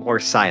more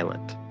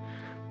silent.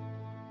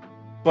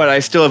 But I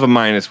still have a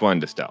 -1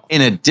 to stealth.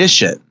 In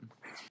addition,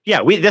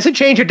 Yeah, it doesn't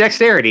change your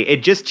dexterity.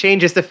 It just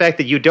changes the fact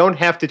that you don't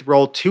have to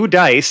roll 2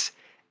 dice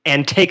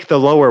and take the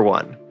lower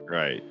one.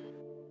 Right.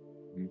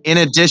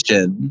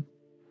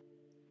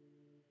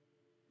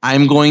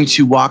 I'm going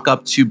to walk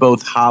up to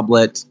both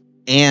Hoblet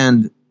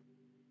and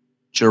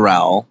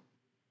Jarrell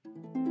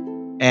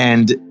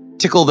and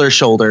tickle their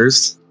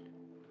shoulders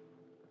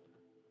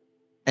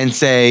and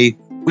say,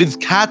 with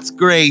Cat's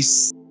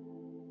grace,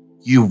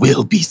 you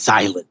will be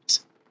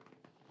silent.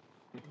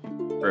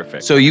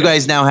 Perfect. So you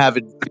guys now have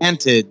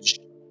advantage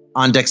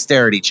on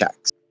dexterity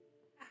checks.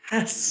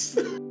 Yes.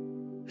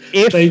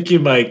 If Thank you,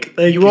 Mike.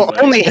 Thank you you. will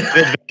Mike. only have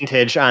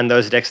advantage on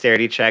those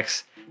dexterity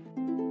checks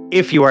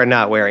if you are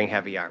not wearing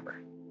heavy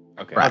armor.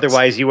 Okay. Right.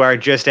 Otherwise, you are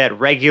just at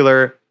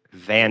regular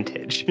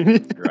vantage.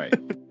 Right.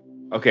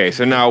 Okay,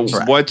 so now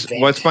Correct.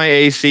 what's my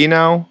AC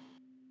now?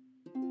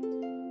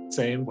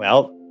 Same.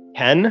 Well,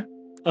 10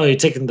 Oh, you're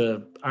taking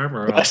the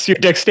armor off. plus your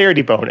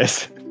dexterity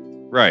bonus.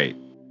 Right.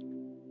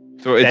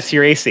 So it's That's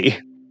your AC.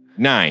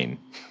 9.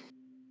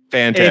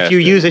 And Fantastic. if you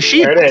use a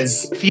shield, There it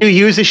is. if you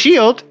use a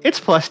shield, it's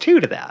 +2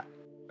 to that.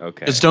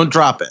 Okay. Just don't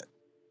drop it.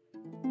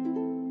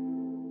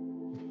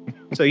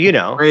 So you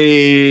know.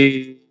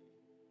 Great.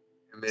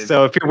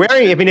 So if you're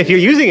wearing, if you're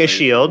using a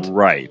shield,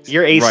 Right.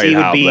 your AC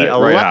right, would be Howlett,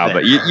 11. Right,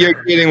 Howlett. You're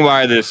getting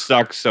why this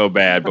sucks so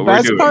bad, but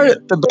we're doing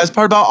it. The best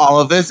part about all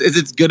of this is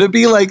it's gonna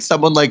be like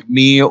someone like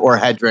me or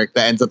Hedrick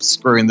that ends up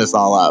screwing this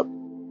all up.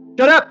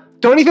 Shut up!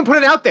 Don't even put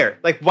it out there.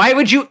 Like, why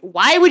would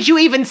you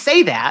even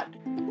say that?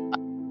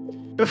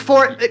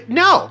 Before,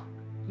 no,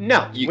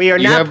 we are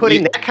you not have-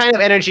 putting you- that kind of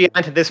energy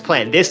onto this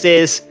plan. This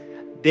is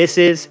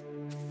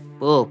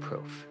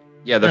foolproof.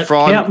 Yeah, the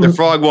Captain-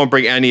 frog won't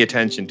bring any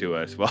attention to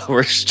us while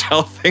we're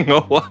stealthing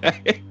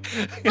away.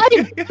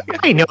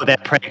 I know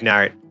that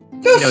Pregnart.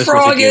 The knows what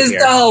frog to do is here.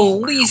 the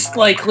least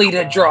likely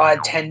to draw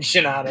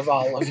attention out of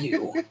all of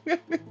you.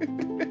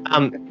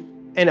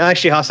 And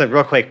actually, also,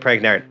 real quick,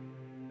 Pregnart.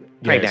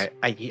 Yes.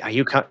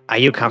 Pregnart, are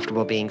you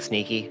comfortable being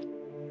sneaky?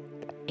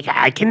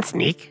 I can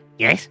sneak,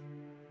 yes.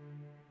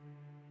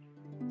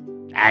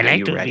 I Are like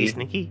you to ready? be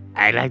sneaky.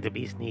 I like to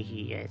be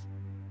sneaky, yes.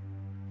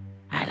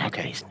 I like to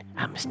Okay. be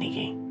I'm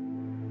sneaky.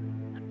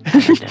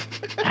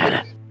 I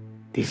like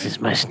this is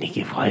my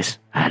sneaky voice.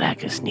 I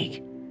like a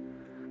sneak.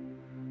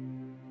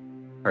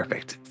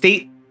 Perfect.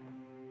 See,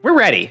 we're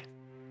ready.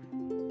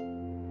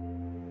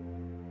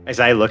 As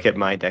I look at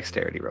my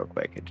dexterity real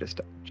quick and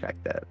just check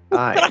that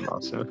I am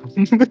also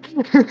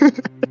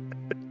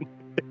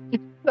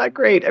not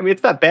great. I mean,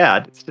 it's not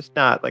bad. It's just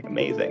not like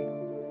amazing.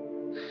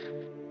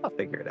 I'll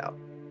figure it out.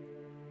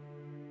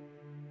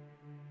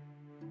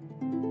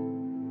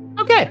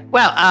 Okay.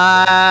 Well,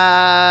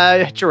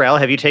 Jarrell,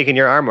 have you taken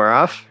your armor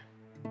off?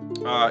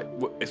 I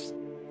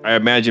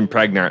imagine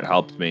Pregnart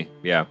helped me.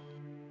 Yeah.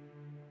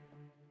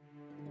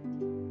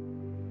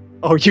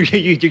 Oh, you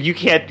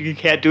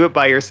can't do it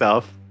by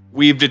yourself.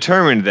 We've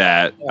determined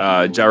that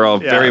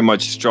Jarrell Yeah. very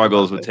much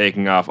struggles with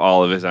taking off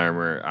all of his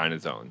armor on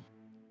his own.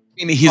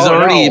 I mean, he's Oh,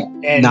 already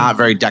no. And- not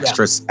very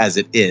dexterous as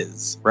it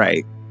is,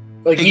 right?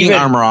 Like Taking even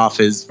armor off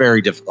is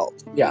very difficult.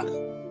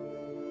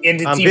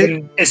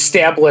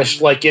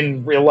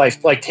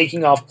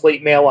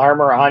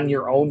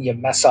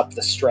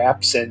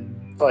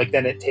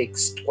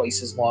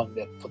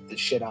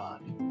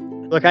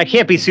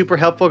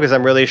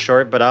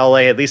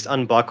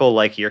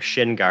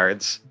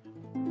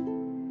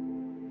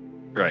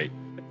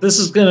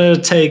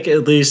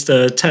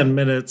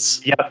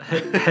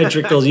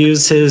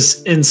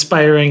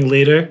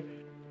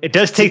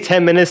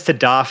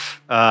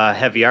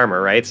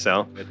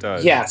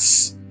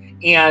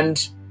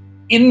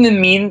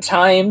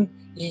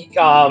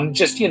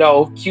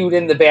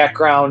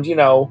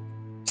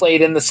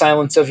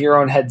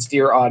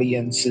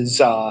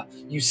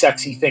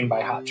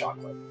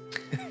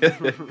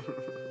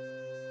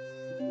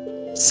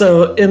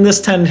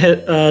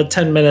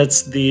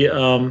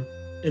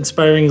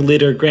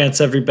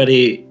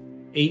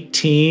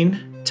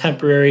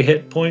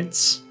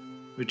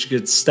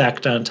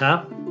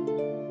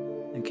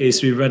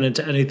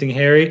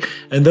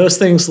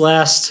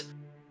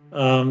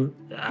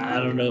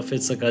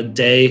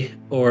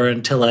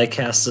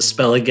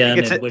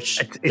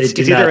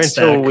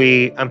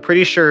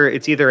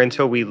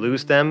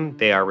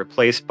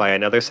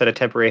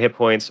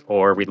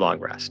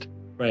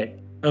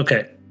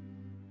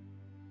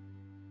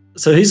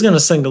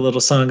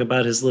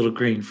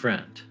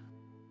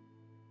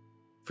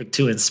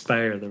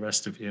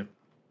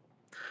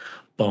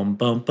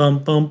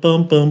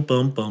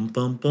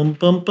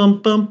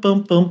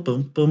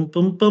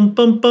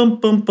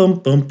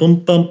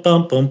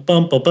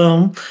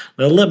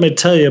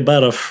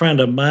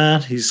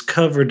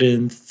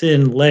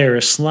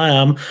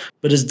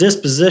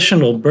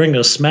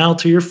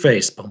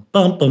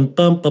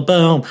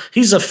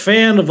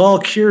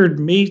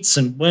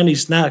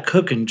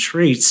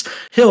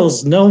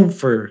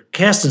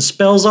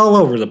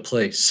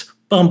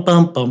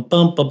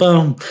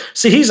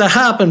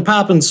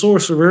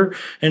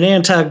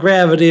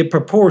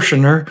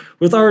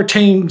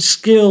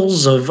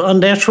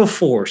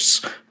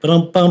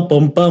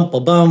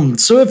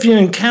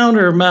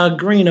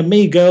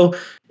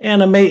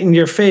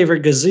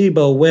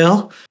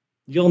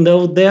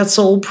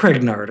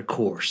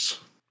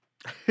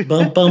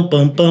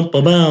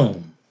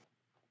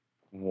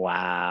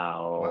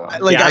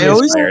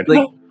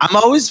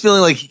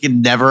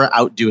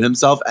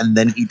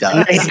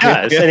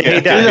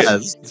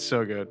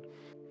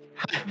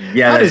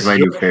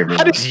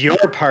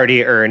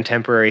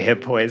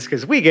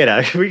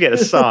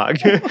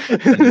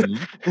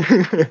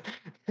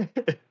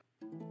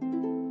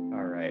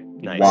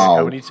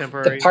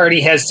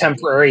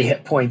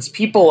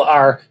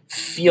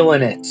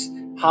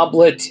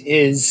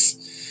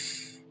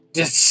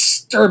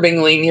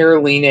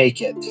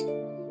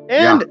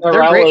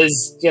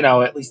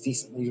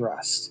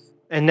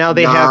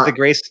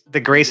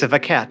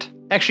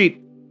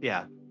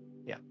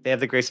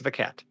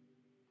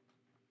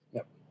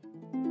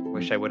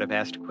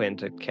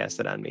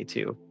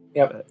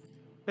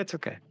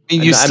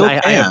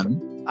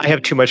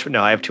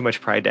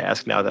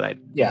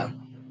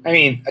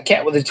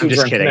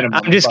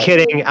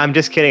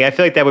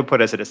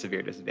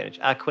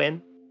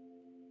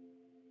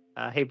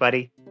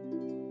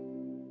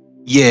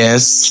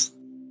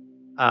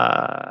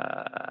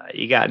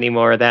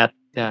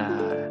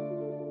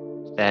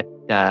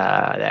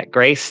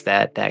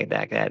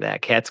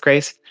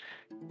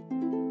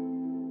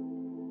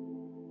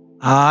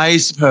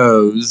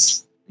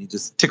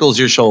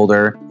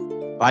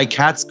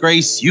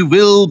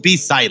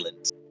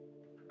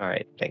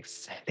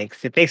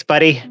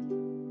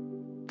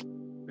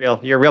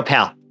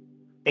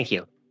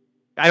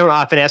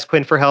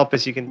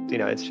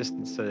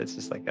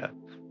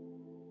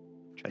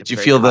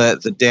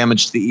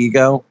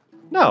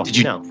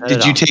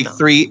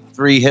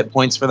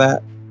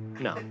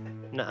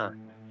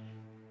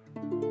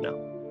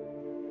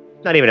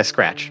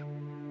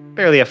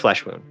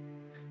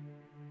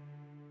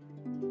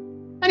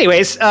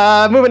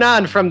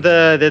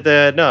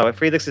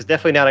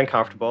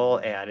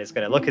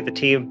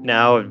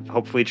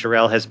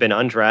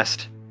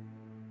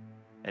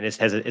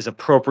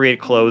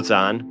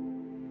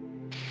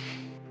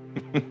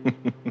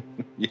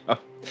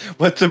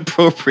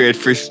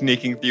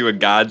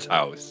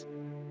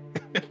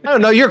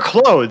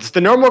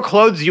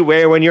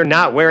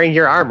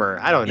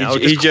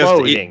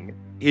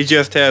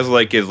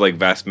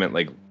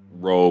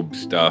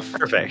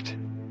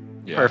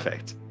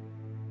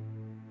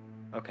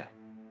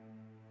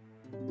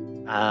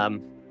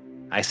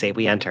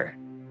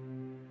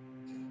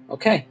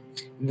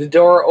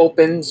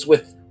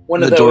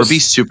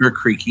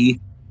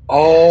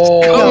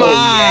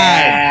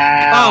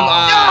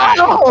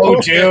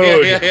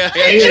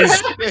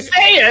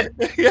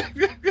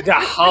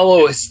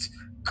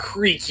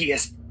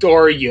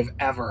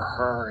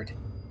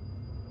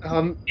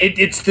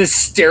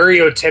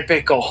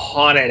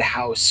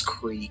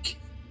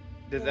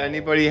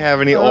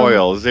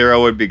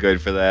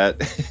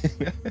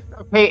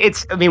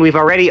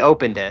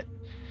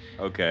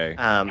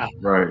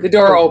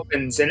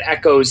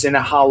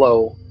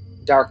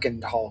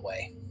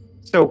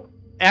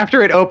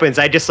 after it opens,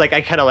 I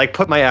kind of like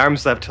put my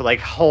arms up to like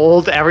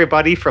hold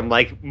everybody from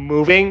like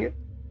moving,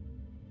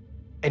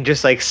 and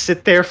just like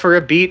sit there for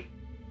a beat.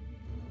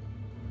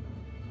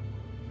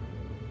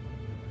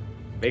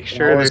 Make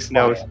sure there's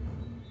no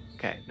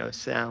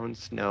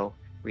sounds, no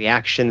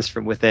reactions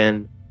from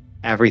within.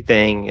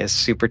 Everything is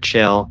super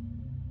chill.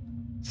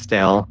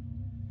 Still.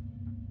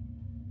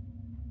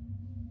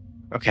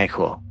 Okay,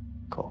 cool.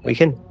 We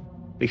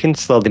can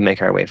slowly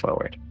make our way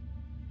forward.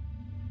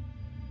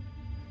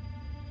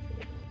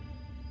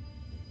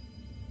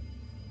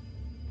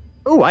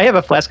 Oh, I have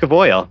a flask of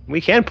oil.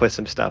 We can put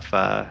some stuff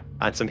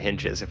on some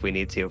hinges if we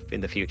need to in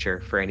the future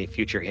for any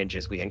future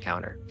hinges we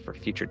encounter for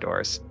future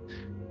doors.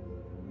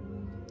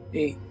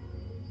 Hey,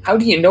 how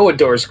do you know a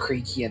door's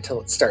creaky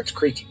until it starts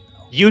creaking?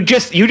 You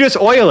just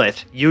oil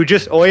it. You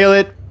just oil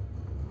it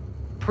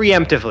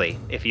preemptively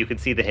if you can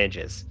see the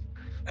hinges.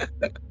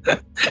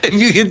 If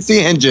you can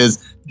see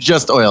hinges,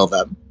 just oil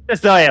them.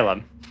 Just oil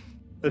them.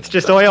 Let's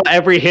just oil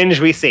every hinge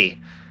we see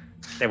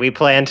that we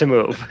plan to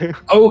move.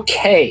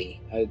 Okay.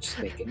 I'll just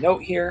make a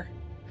note here.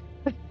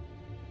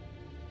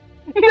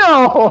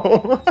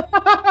 No!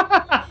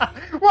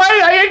 Why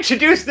did I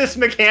introduce this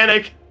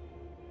mechanic?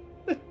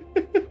 I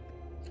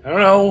don't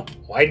know.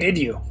 Why did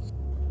you?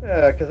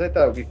 Because I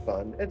thought it would be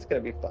fun. It's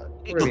going to be fun.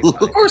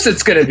 Of course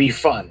it's going to be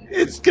fun.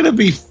 It's going to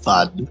be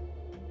fun.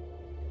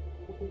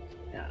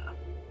 Yeah.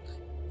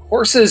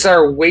 Horses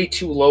are way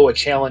too low a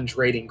challenge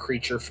rating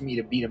creature for me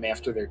to beat them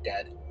after they're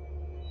dead.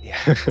 Yeah.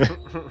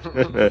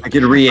 I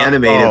can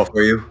reanimate it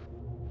for you.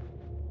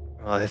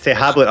 Well, they say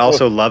Hoblet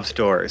also loves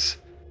doors.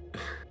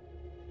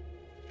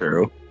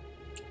 True.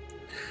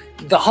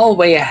 The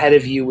hallway ahead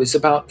of you is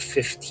about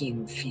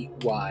 15 feet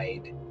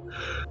wide.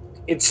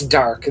 It's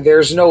dark.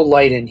 There's no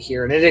light in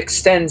here, and it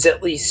extends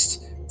at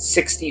least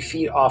 60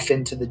 feet off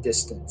into the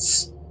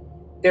distance.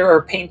 There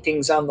are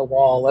paintings on the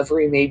wall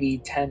every maybe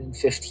 10,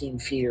 15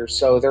 feet or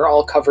so. They're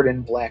all covered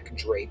in black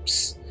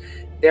drapes.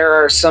 There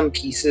are some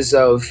pieces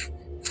of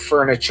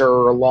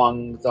furniture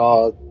along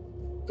the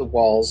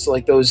walls,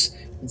 like those,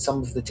 and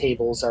some of the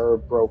tables are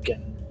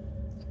broken.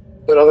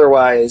 But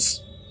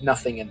otherwise,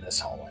 nothing in this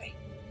hallway.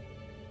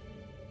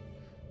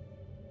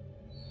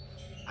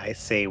 I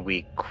say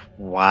we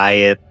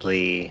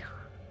quietly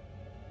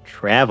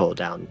travel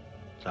down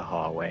the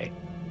hallway.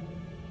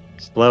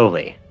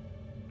 Slowly.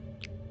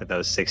 For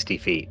those 60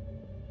 feet.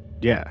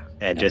 Yeah.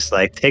 And just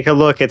like take a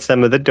look at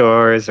some of the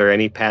doors or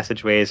any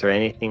passageways or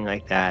anything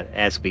like that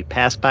as we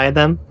pass by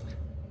them.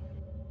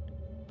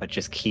 But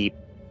just keep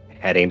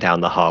heading down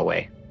the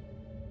hallway.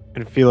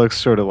 And Felix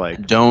sort of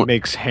like Don't-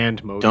 makes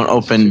hand motions don't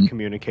open- to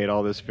communicate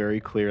all this very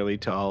clearly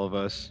to all of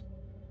us.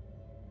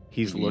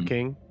 He's Mhm.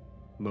 looking,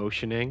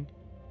 motioning,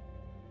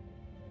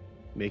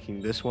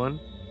 making this one.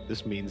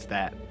 This means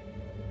that.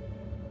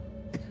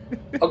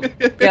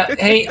 Yeah,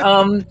 hey,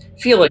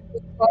 Felix,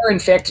 if you are in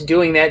fact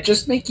doing that,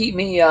 just keep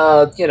me,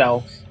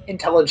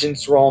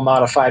 intelligence roll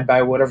modified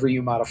by whatever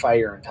you modify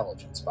your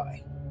intelligence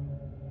by.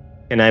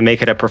 Can I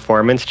make it a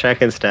performance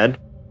check instead?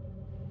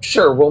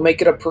 Sure, we'll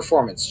make it a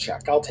performance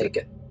check. I'll take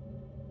it.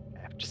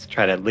 Just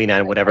try to lean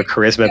on whatever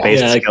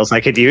charisma-based Yeah. skills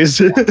I could use.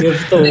 Give the It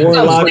sounds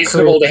warlock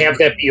reasonable to have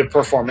that be a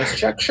performance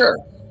check, sure.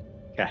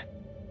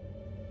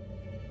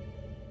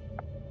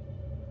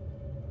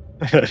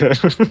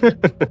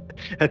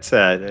 That's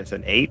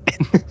an 8.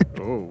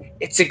 Oh.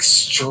 It's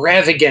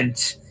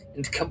extravagant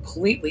and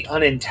completely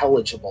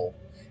unintelligible.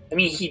 I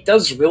mean, he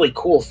does really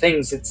cool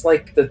things. It's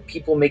like the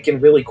people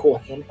making really cool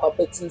hand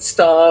puppets and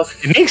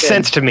stuff. It makes And-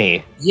 sense to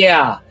me.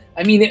 Yeah,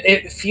 I mean,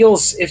 it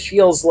feels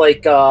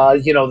like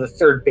the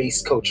third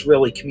base coach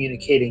really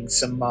communicating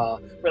some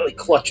really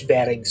clutch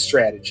batting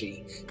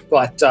strategy,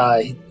 but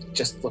it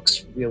just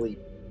looks really.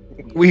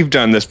 We've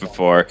done this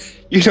before.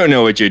 You don't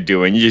know what you're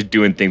doing. You're just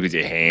doing things with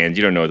your hands.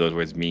 You don't know what those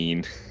words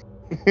mean.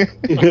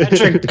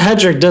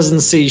 Hedrick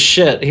doesn't see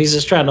shit. He's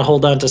just trying to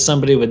hold on to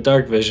somebody with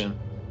dark vision.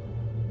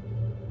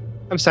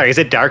 I'm sorry, is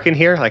it dark in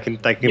here? Like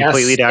completely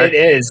Yes, dark? It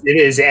is. It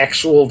is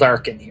actual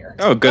dark in here.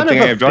 Oh, good Son thing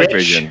of I a have dark bitch.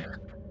 vision.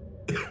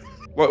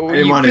 What, I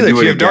didn't want to do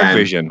it you have again. dark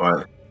vision.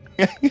 But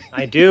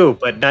I do,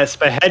 but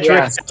Hedrick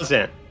Yes.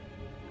 doesn't.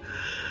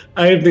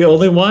 I am the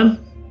only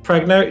one?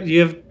 Pregnant?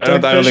 You have I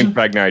dark don't think vision?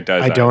 Pregnite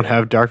does. I don't either.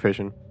 have dark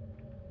vision.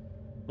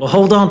 Well,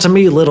 hold on to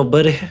me, little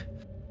buddy.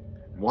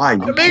 why? I'm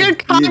making a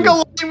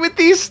conga line with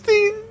these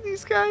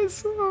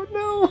guys. Oh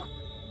no.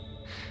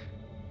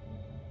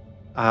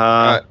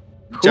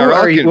 Who Jarrell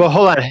are you? can- Well,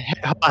 hold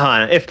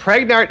on. If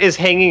Pregnart is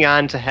hanging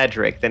on to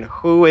Hedrick, then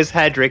who is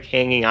Hedrick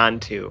hanging on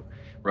to?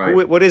 Right.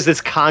 What is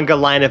this conga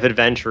line of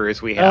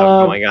adventurers we have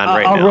going on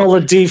right I'll now? roll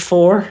a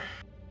d4.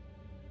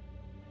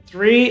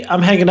 3,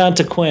 I'm hanging on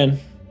to Quinn.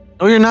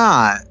 No, you're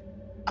not.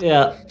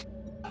 Yeah.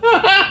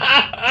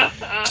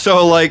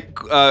 So, like,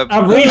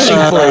 I'm reaching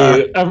for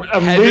you. I'm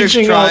Hedrick's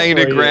reaching trying out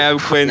to for you. grab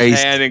Quinn's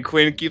Christ. hand, and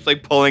Quinn keeps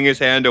like pulling his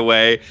hand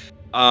away.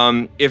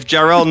 If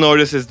Jarrell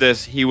notices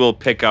this, he will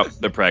pick up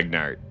the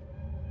Pregnart.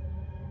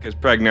 Because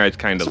Pregnart's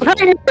kind of little.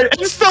 Pregnart,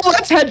 it still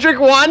lets Hedrick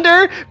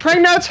wander.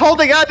 Pregnart's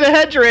holding on to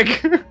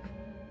Hedrick.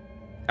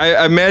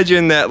 I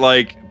imagine that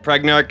like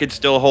Pregnar could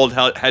still hold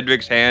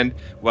Hedric's hand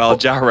while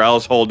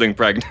Jarrell's holding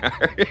Pregnar.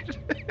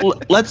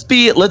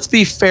 Let's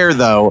be fair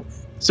though.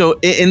 So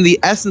in the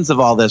essence of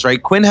all this,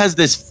 right? Quinn has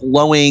this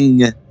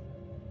flowing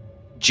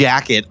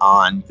jacket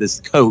on, this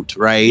coat,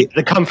 right?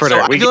 The comforter.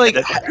 So I feel like,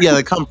 yeah,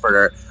 the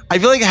comforter. I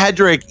feel like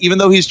Hedric, even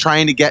though he's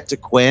trying to get to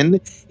Quinn,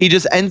 he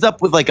just ends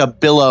up with like a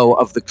billow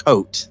of the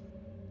coat.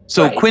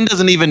 So Right. Quinn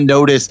doesn't even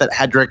notice that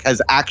Hedric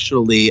has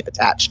actually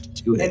attached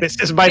to it. This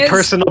is my Yes.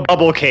 personal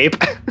bubble cape.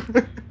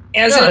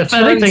 As Yeah, it if turns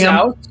anything, I'm-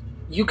 out,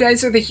 you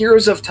guys are the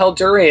heroes of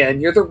Tal'Duria,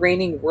 and you're the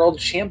reigning world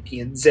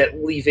champions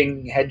at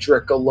leaving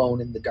Hedric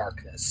alone in the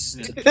darkness.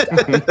 to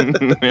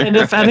die. And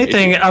if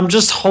anything, I'm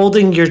just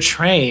holding your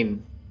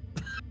train.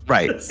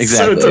 Right, So it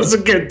exactly.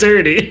 doesn't get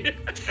dirty.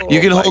 You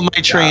can Oh hold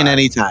my train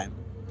anytime.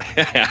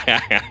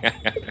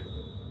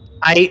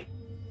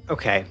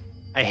 Okay.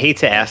 I hate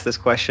to ask this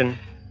question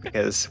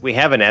because we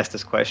haven't asked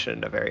this question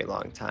in a very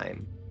long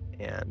time,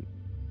 and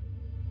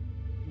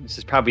this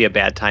is probably a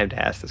bad time to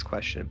ask this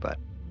question. But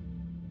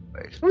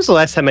when was the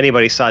last time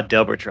anybody saw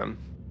Dilbertram?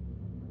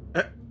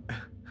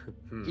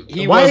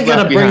 He Why was you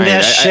gotta left bring behind.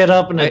 that shit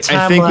up in a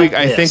time like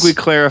I think this? we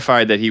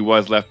clarified that he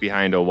was left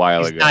behind a while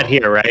He's ago. not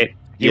here, right?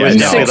 He Yeah, was You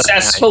no. definitely left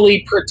behind.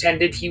 successfully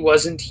pretended he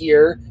wasn't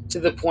here to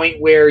the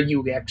point where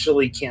you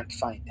actually can't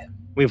find him.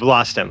 We've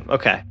lost him.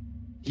 Okay.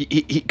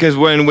 Because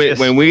when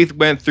we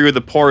went through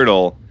the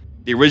portal,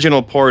 the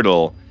original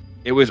portal,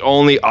 it was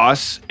only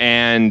us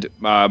and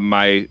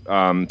my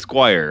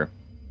squire,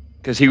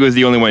 because he was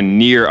the only one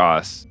near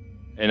us,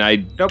 and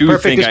I No, do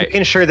perfect. think Just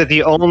making sure that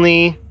the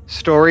only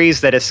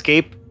stories that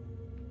escape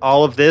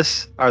all of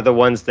this are the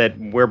ones that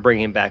we're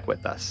bringing back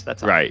with us.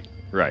 That's all. right.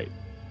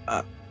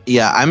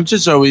 Yeah,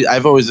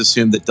 I've always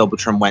assumed that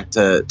Dilbertram went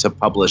to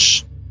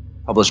publish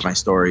my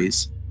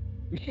stories.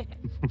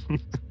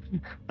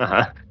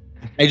 Uh-huh.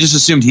 I just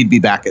assumed he'd be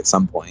back at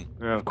some point.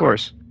 Of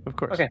course.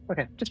 Okay.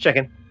 Just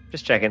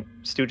checking.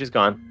 Stooge is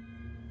gone.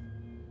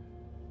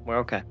 We're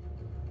okay.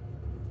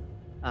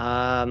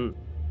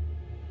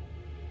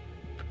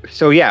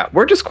 So yeah,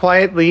 we're just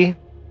quietly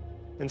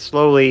and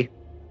slowly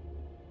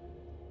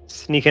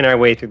sneaking our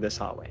way through this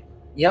hallway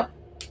Yep.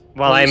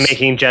 while I'm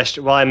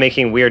Nice.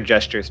 making weird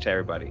gestures to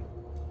everybody.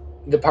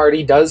 The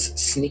party does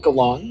sneak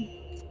along,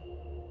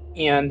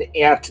 and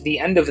at the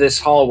end of this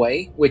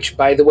hallway, which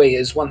by the way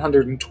is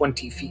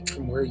 120 feet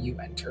from where you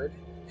entered,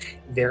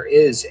 there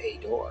is a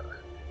door.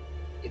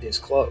 It is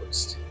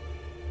closed.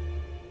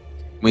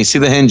 We see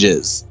the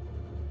hinges.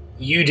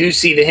 You do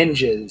see the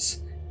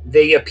hinges.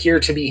 They appear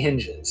to be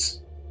hinges.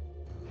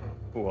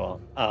 Cool.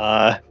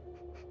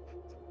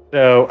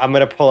 So I'm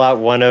gonna pull out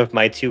one of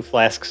my 2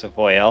 flasks of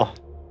oil.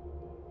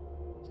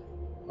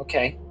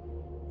 Okay.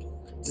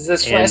 Does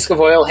this And- flask of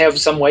oil have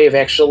some way of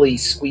actually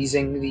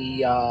squeezing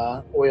the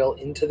oil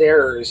into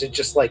there, or is it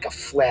just like a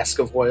flask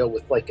of oil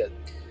with like a,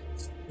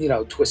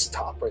 twist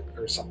top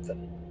or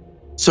something?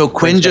 So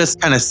Quinn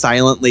just kind of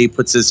silently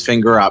puts his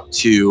finger up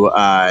to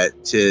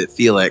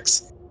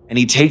Felix, and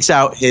he takes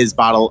out his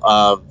bottle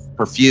of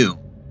perfume,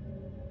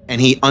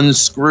 and he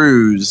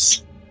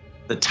unscrews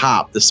the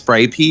top, the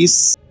spray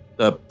piece,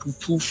 the poof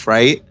poof,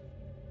 right?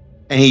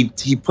 And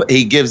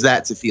he gives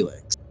that to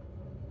Felix.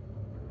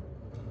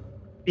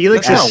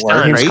 Felix That's is not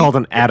working, stunned. It's called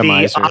an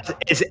atomizer.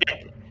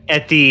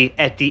 At the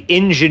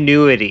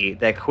ingenuity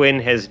that Quinn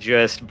has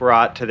just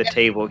brought to the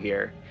table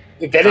here.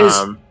 That is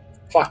Um,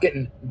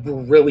 fucking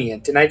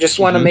brilliant. And I just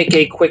want to Mhm. make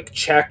a quick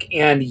check,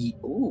 and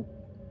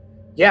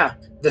yeah,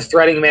 the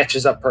threading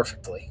matches up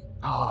perfectly.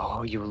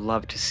 Oh, you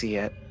love to see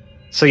it.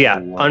 So yeah,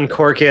 Love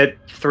uncork it,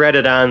 thread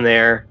it on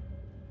there,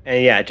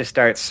 and yeah, just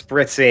start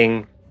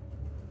spritzing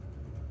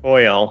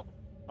oil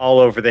all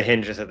over the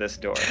hinges of this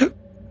door.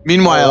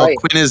 Meanwhile, All right.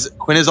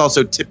 Quinn is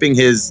also tipping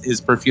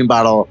his perfume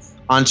bottle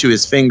onto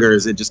his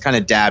fingers and just kind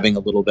of dabbing a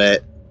little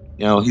bit.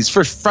 He's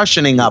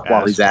freshening up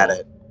while he's at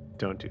it.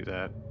 Don't do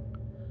that.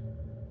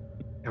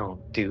 Don't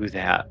do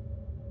that.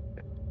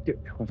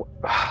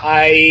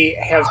 I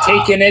have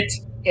taken it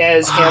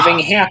as having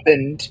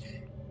happened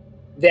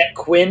that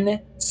Quinn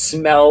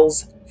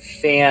smells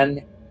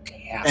fantastic.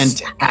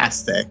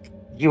 Fantastic.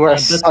 You are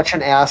But- such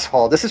an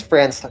asshole. This is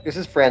Fran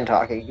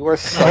talking. You are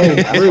such an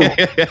The whole asshole.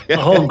 group, the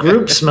whole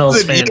group smells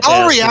Listen,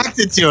 y'all fantastic.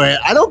 reacted to it.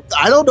 I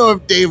don't know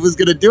if Dave was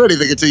gonna do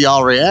anything until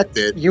y'all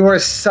reacted. You are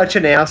such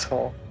an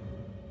asshole.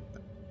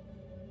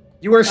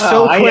 You are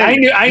so I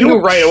quick. I knew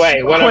right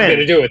away what I'm Quinn. going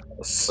to do with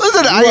this.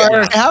 Listen,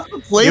 I have to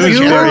play It the was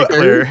very character.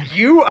 clear.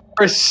 You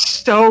are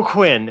so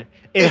Quinn.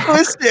 It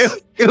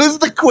was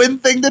the Quinn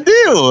thing to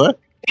do.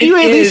 Can you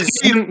at It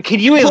least is- can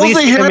you at least Pulls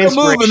a give him hero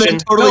move and then inspiration?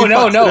 totally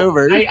no, fucks it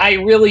over. I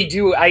really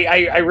do.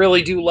 I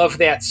really do love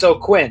that. So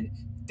Quinn,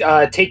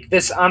 take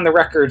this on the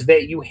record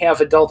that you have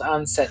adult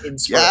onset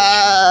inspiration.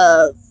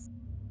 Yes.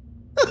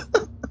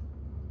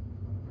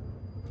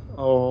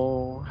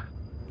 Oh,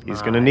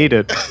 He's gonna need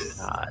it.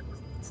 God.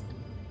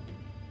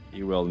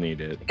 You will need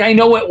it. I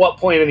know at what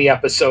point in the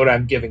episode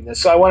I'm giving this,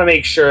 so I want to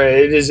make sure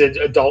it is an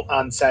adult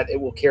onset.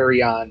 It will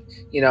carry on.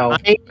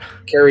 I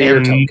Carry your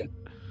am- token.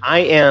 I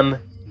am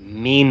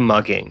mean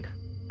mugging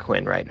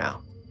Quinn right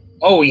now.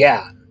 Oh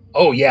yeah.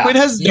 Quinn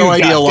has You no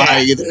idea got why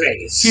that either.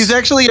 face. He's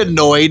actually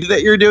annoyed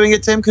that you're doing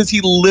it, Tim, because he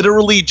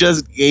literally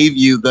just gave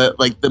you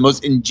the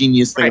most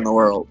ingenious thing in the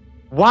world.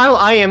 While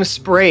I am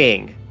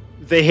spraying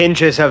the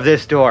hinges of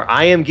this door,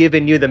 I am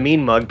giving you the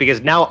mean mug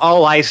because now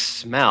all I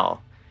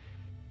smell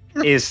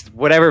is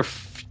whatever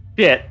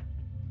shit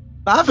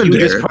you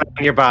just Lavender. put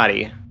on your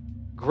body.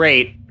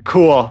 Great.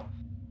 Cool.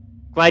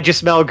 Glad you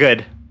smell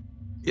good.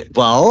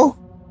 Well,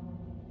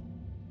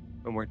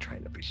 When we're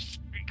trying to be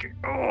speaking.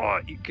 Oh,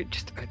 you could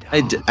just...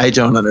 I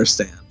don't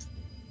understand.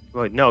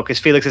 Well, no, because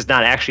Felix is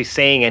not actually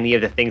saying any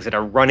of the things that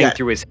are running Yeah,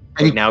 through his head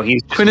and right now.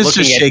 He's Quinn is just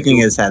looking at shaking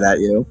you his head at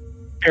you.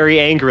 very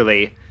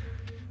angrily.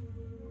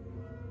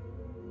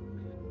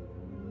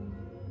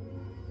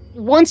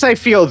 Once I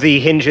feel the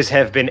hinges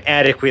have been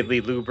adequately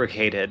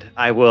lubricated,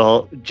 I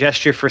will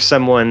gesture for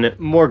someone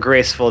more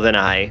graceful than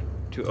I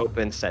to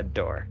open said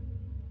door.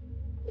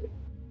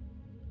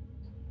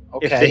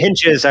 Okay. If the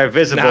hinges are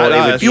visible, Not it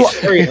would us.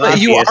 be very But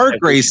you obvious are that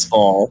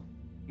graceful.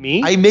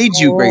 Me? I made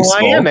you graceful.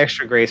 I am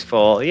extra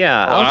graceful.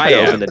 Yeah, Oh, I'll try to I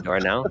open am. the door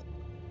now.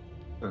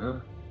 Uh-huh.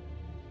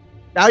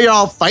 Now you're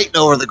all fighting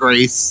over the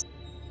grace.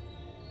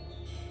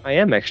 I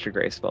am extra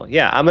graceful.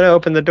 Yeah, I'm gonna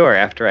open the door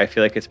after I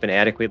feel like it's been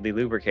adequately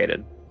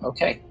lubricated.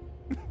 Okay.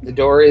 The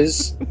door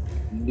is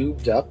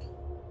lubed up.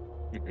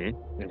 And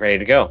ready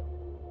to go.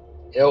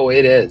 Oh,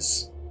 it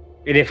is.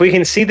 And if we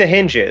can see the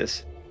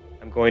hinges,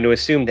 I'm going to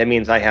assume that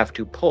means I have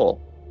to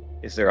pull.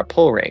 Is there a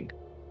pull ring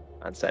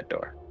on said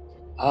door?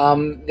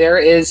 There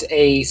is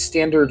a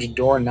standard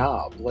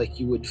doorknob like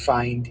you would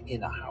find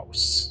in a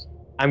house.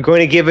 I'm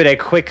going to give it a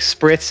quick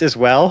spritz as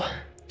well.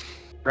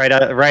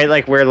 Right,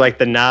 like where like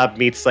the knob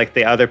meets like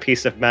the other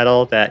piece of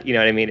metal that, you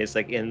know what I mean, is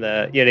like in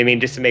the, you know what I mean,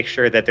 just to make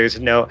sure that there's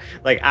no,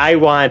 like I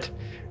want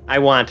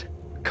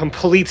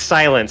complete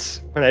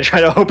silence when I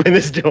try to open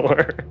this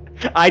door.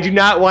 I do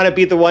not want to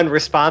be the one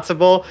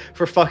responsible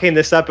for fucking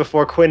this up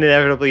before Quinn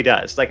inevitably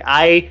does. Like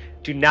I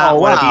do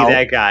not want to be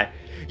that guy.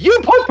 You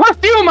put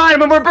perfume on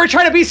him and we're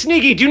trying to be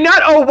sneaky. Do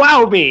not oh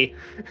wow me.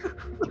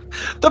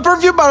 The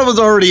perfume bottle was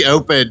already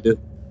opened.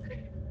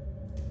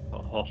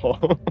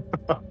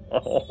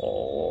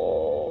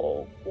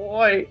 Oh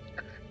boy.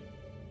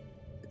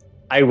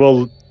 I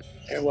will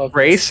love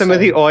spray this some so of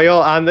the much. oil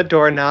on the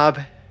doorknob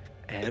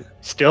and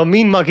still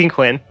mean mugging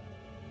Quinn.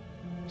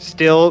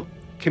 Still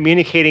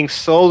communicating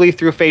solely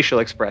through facial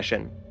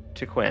expression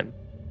to Quinn.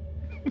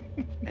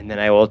 And then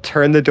I will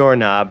turn the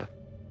doorknob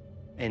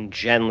and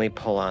gently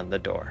pull on the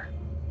door.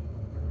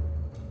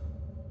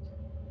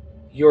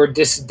 Your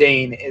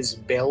disdain is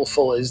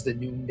baleful as the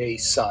noonday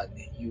sun.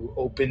 You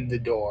open the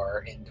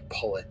door and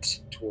pull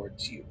it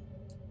towards you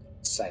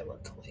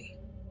silently.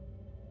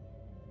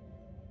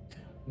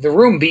 The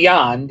room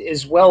beyond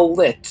is well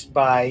lit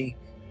by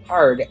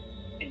hard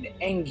and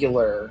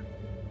angular,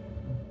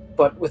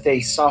 but with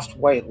a soft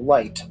white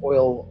light,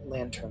 oil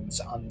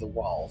lanterns on the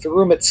wall. The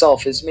room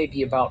itself is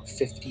maybe about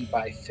 50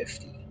 by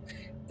 50.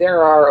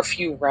 There are a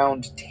few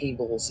round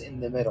tables in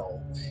the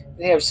middle.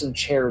 They have some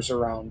chairs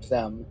around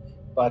them,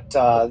 but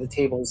the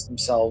tables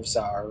themselves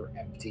are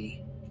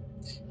empty.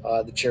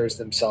 The chairs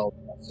themselves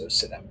also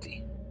sit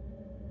empty.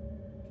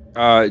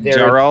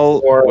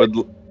 Jarrell or- would.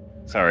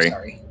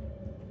 Sorry.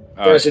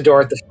 There's a door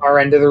at the far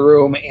end of the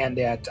room and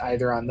at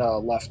either on the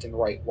left and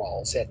right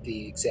walls at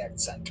the exact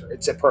center.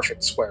 It's a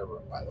perfect square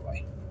room, by the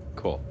way.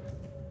 Cool.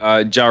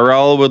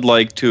 Jarrell would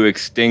like to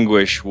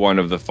extinguish one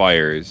of the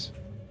fires.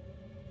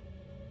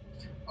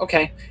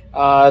 Okay.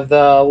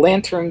 The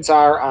lanterns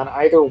are on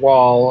either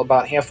wall,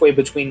 about halfway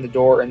between the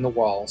door and the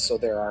wall, so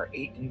there are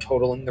 8 in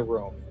total in the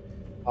room.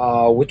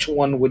 Which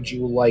one would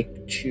you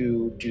like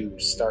to do?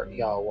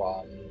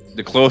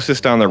 The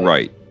closest on the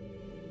right.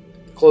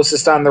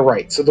 Closest on the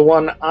right. So the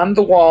one on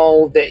the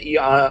wall that you,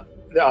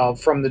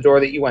 from the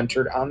door that you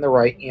entered on the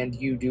right, and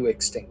you do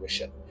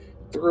extinguish it.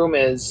 The room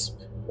is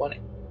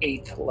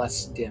 1/8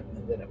 less dim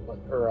than it was,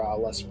 or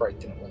less bright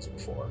than it was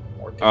before.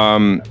 More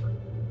dim, whatever.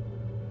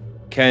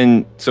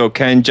 Can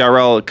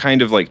Jarrell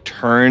kind of like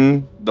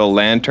turn the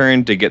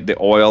lantern to get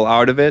the oil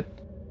out of it?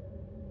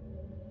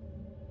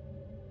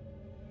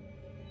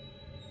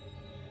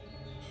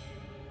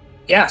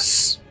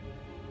 Yes,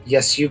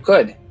 you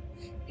could,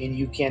 and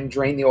you can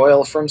drain the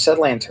oil from said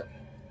lantern.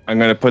 I'm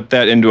gonna put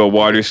that into a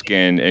water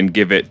skin and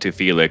give it to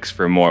Felix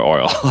for more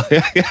oil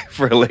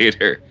for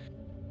later.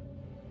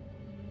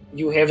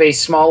 You have a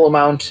small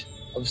amount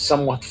of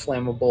somewhat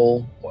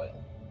flammable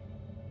oil.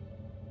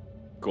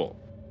 Cool.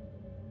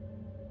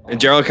 And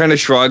Jarrell kind of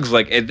shrugs,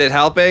 like, is it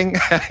helping?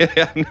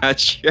 I'm not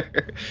sure.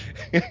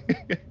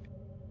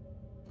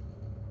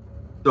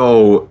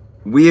 So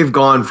we have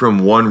gone from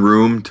one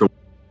room to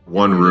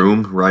one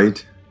room,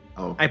 right?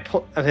 Oh, I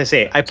was gonna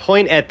say, I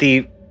point at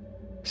the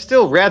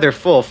still rather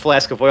full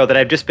flask of oil that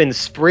I've just been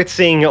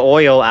spritzing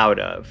oil out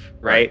of,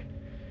 right?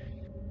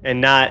 And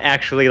not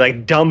actually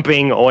like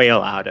dumping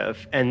oil out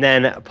of, and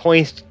then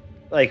point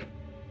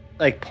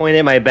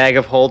at my bag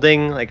of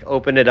holding, like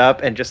open it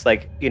up and just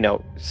like, you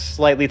know,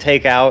 slightly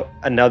take out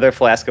another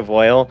flask of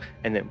oil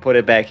and then put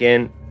it back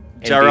in,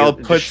 Jarrell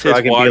just puts his shrug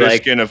and be water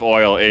like, skin of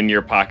oil in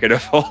your pocket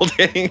of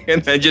holding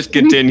and then just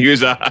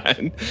continues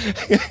on.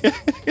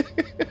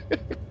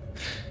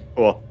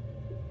 cool.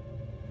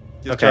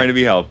 Just Okay. trying to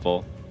be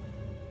helpful.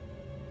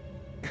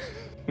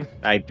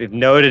 I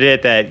noted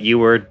it that you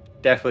were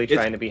definitely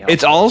trying to be helpful.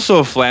 It's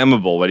also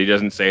flammable, but he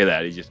doesn't say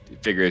that. He just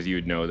figures you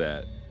would know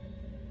that.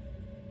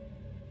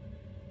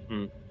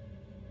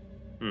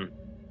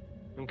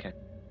 Okay.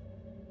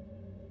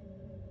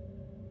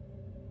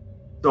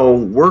 So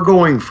we're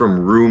going from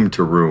room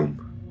to room.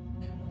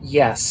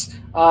 Yes.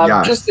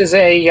 Yes. Just as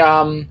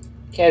a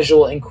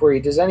casual inquiry,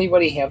 does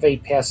anybody have a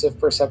passive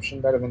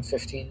perception better than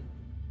 15?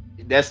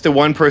 That's the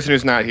one person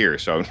who's not here,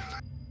 so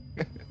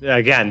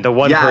Again, the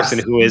one Yes, person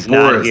who is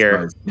Boris not here.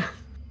 does.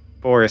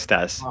 Boris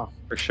does, Oh.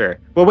 for sure.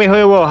 Well, wait,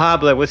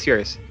 Hoblet, what's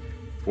yours?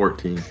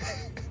 14.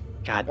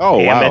 God Oh,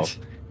 damn wow. it.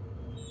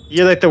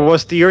 You're like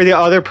you're the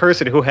other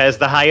person who has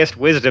the highest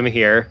wisdom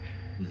here.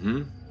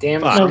 Mm-hmm.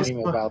 Damn Fuck. shame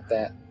about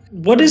that.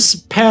 What is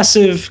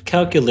passive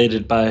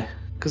calculated by?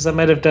 Because I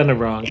might have done it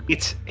wrong.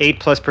 It's 8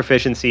 plus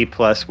proficiency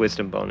plus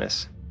wisdom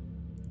bonus.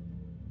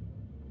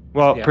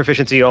 Well, Yeah.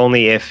 proficiency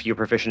only if you're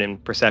proficient in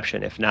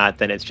perception. If not,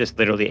 then it's just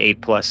literally 8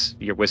 plus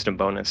your wisdom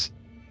bonus.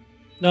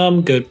 No,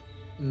 I'm good.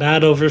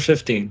 Not over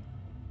 15.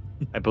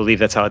 I believe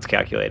that's how it's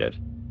calculated.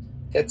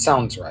 That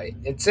sounds right.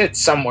 It's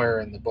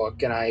somewhere in the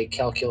book, and I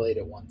calculate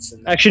it once.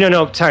 And Actually,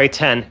 no, sorry,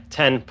 10.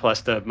 10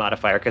 plus the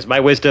modifier, because my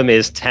wisdom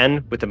is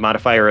 10 with the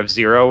modifier of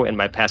 0, and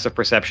my passive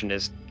perception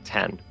is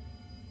 10.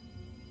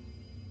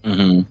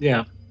 Mm-hmm.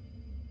 Yeah.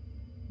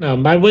 No,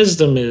 my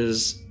wisdom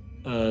is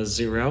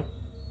 0.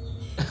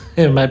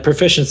 And my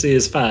proficiency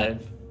is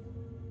 5.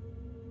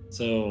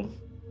 So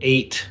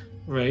 8,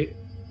 right?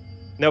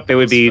 Nope, it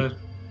would be That's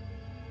fine.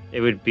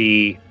 it would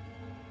be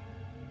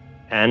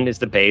 10 is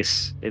the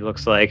base, it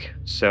looks like.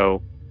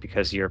 So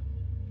because you're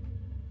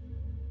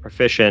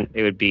proficient,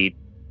 it would be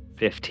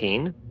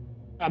 15.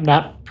 I'm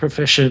not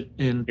proficient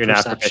in You're not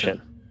perception.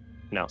 proficient.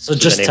 No. So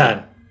just then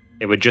 10.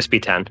 It would just be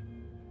 10.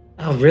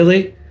 Oh,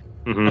 really?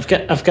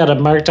 Mhm. I've got it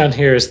marked on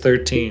here as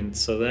 13,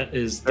 so that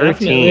is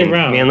definitely 13.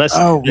 wrong. I mean, unless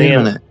Oh, wait a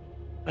minute.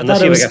 I unless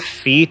thought you it have was- like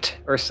a feat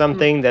or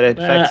something that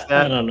affects I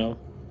that. don't know.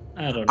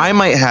 I don't know. I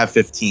might have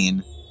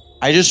 15.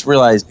 I just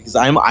realized because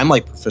I'm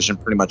like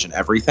proficient pretty much in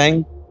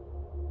everything.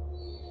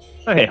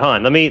 Okay, hold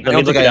on. Let me I don't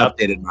look think it I up.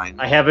 updated mine.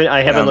 I haven't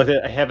Yeah.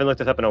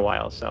 looked it up in a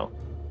while. So,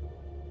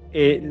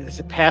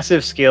 it's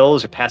passive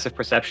skills or passive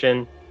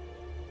perception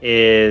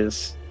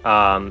is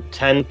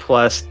 10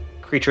 plus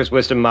creature's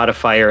wisdom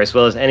modifier, as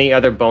well as any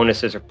other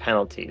bonuses or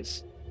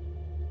penalties.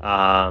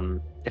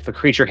 If a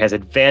creature has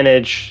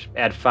advantage,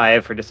 add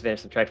 5 for disadvantage,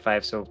 subtract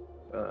 5. So,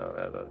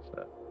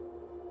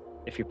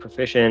 if you're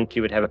proficient,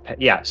 you would have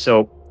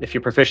So if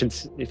you're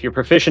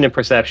proficient in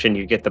perception,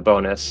 you get the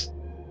bonus.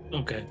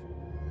 Okay.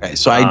 Okay,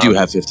 so I do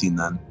have 15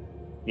 then.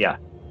 Yeah.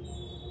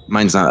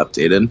 Mine's not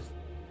updated.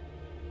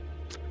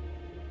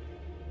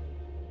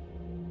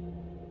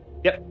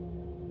 Yep.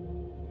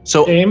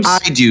 So James? I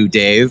do,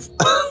 Dave.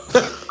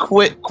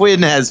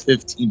 Quinn has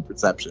 15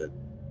 perception.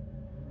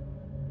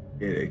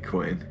 Get it,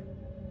 Quinn.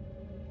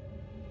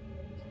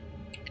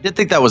 I did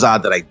think that was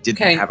odd that I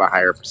didn't Okay. have a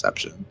higher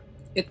perception.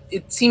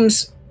 it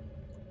seems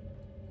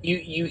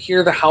you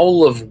hear the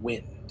howl of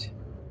wind,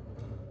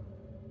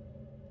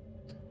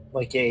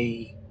 like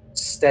a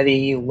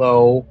steady,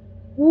 low.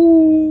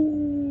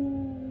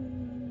 Woo.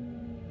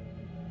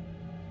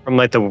 From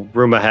like the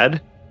room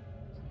ahead.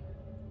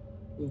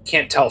 You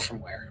can't tell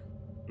from where.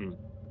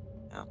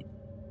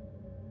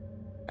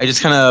 I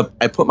just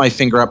I put my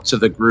finger up to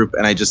the group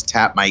and I just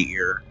tap my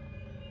ear.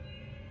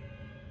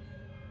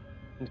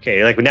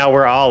 Okay, like now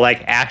we're all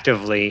like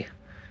actively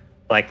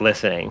like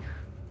listening.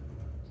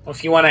 Well,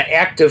 if you want to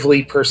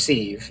actively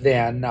perceive,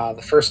 then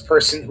the first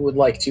person who would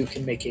like to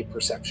can make a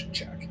perception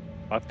check.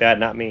 Fuck that,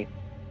 not me.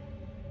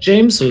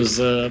 James was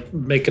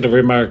making a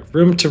remark,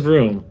 room to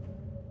room.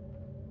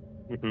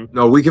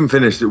 No, we can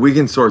finish it. We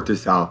can sort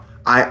this out.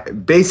 I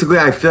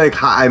feel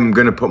like I'm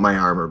gonna put my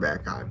armor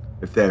back on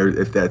if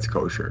that's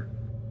kosher.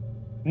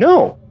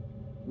 No.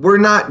 We're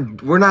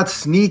not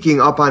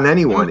sneaking up on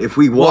anyone. If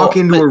we walk Well,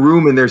 into but- a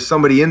room and there's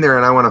somebody in there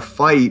and I want to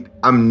fight,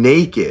 I'm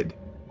naked.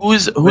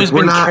 Who's we're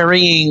been not-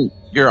 carrying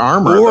your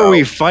armor? Who are though?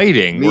 we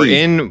fighting? Me. We're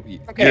in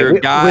your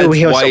God's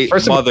so white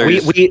first of all,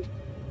 mothers.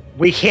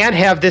 we can't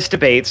have this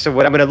debate. So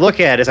what I'm going to look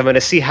at is I'm going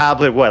to see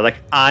Hoblet like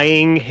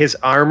eyeing his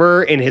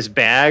armor in his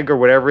bag or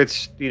whatever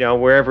it's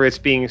wherever it's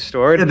being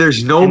stored. Yeah,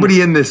 there's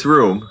nobody in this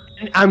room.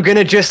 I'm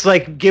gonna just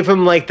like give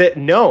him like the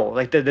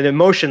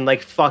emotion,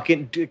 like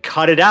fucking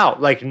cut it out.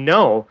 Like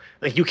no,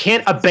 like you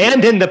can't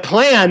abandon the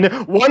plan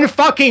one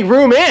fucking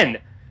room in.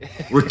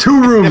 We're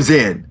 2 rooms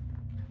in.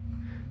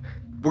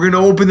 We're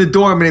gonna open the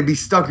door. I'm gonna be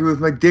stuck here with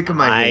my dick in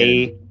my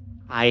hand.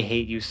 I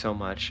hate you so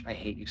much. I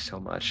hate you so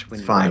much when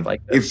It's you are fine.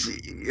 like this.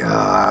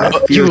 I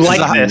You feel like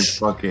it's this.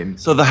 Fucking.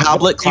 So the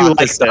Hoblet Do you clock like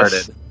has started.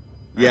 this?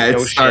 Yeah, No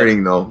it's shit.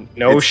 starting though.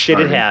 No It's shit,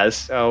 starting. it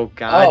has. Oh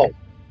god. Oh,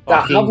 the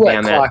Fucking Hoblet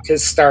damn it. clock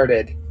has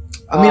started.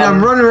 I mean,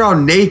 I'm running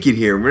around naked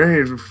here. We're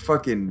here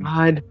fucking.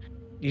 God.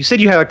 You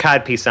said you have a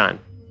cod piece on.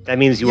 That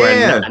means you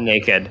Yeah. are not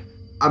naked.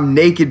 I'm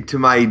naked to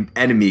my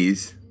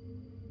enemies.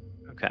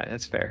 Okay,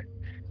 that's fair.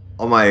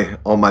 All my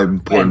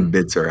important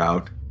bits are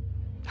out.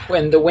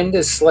 When the wind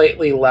is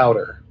slightly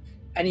louder,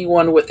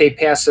 anyone with a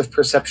passive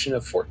perception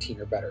of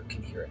 14 or better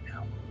can hear it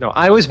now. No,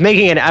 I was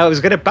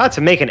about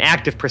to make an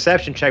active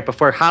perception check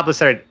before Hoblet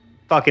started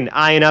fucking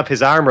eyeing up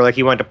his armor like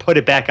he wanted to put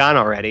it back on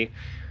already.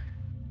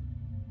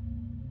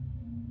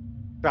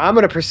 So I'm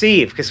gonna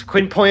perceive because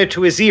Quinn pointed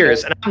to his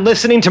ears, and I'm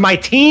listening to my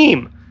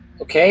team.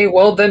 Okay,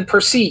 well then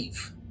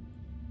perceive.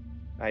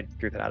 I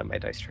drew that out of my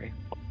dice tray.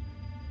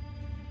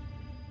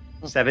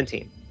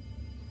 17.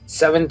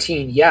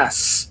 17,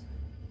 yes.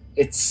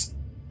 It's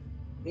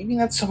maybe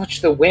not so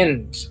much the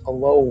wind, a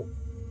low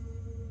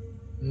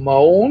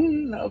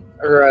moan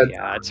or a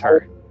Yeah, it's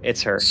her.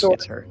 It's her. So-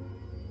 It's her.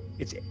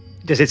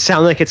 Does it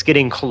sound like it's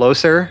getting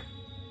closer?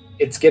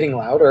 It's getting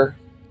louder.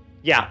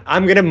 Yeah,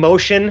 I'm gonna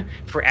motion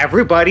for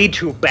everybody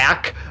to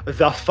back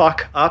the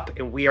fuck up,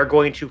 and we are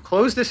going to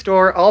close this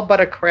door all but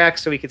a crack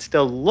so we can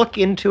still look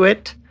into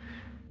it,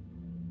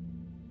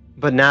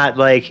 but not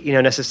like,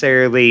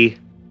 necessarily,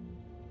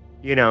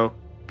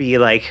 be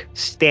like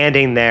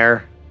standing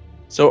there.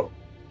 So,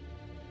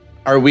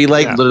 are we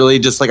Yeah. literally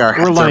just like our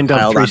heads We're lined are up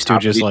piled Three on top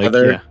of Stooges each like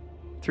other? yeah.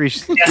 Three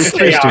Yes,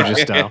 they are. Stooges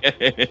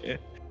style.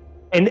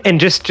 And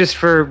just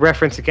for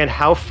reference again,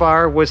 how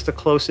far was the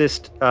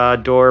closest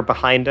door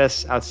behind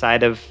us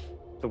outside of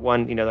the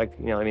one,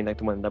 the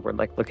one that we're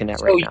like looking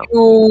at right now?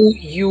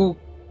 you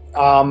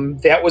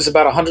that was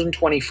about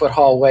 120-foot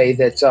hallway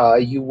that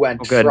you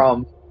went good.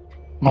 from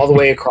all the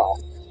way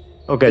across.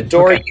 Oh, The good.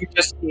 door Okay. you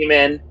just came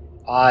in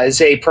is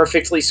a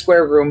perfectly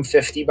square room,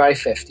 50 by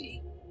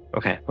 50.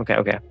 Okay.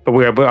 But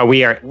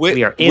we are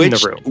in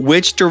the room.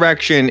 Which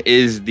direction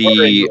is We're in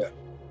the the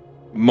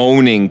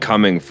moaning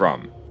coming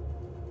from?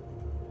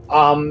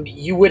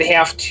 You would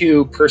have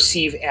to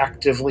perceive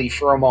actively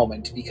for a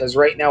moment because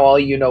right now all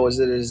you know is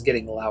that it is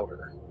getting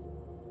louder.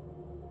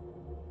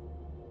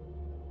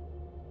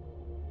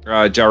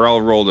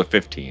 Jarrell rolled a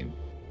 15.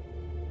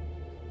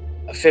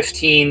 A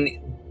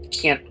 15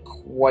 can't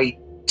quite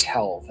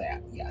tell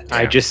that yet.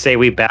 I just say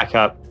we back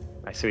up.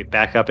 I say we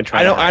back up and try.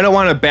 I don't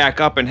want to back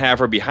up and have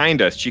her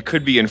behind us. She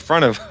could be in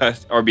front of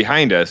us or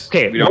behind us.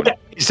 Okay. We don't.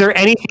 Is there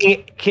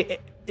anything?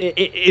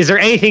 Is there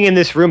anything in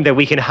this room that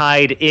we can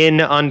hide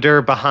in,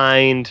 under,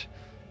 behind?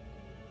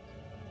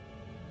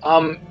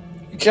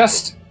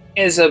 Just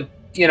as a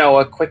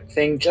quick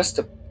thing, just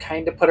to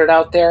kind of put it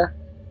out there,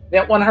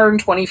 that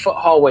 120-foot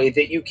hallway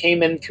that you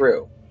came in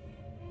through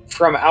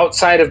from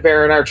outside of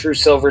Baron Archer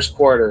Silver's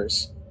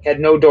quarters had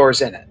no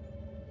doors in it.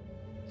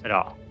 At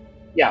all?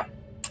 Yeah.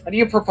 How do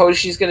you propose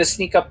she's going to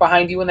sneak up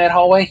behind you in that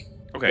hallway?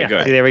 Okay, Yeah,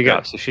 good. see, there we go.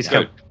 Good. So she's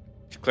Good.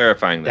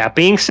 Clarifying that. That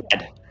being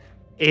said,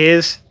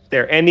 is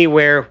there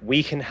anywhere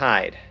we can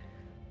hide?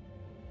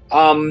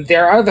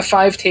 There are the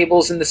 5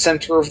 tables in the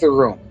center of the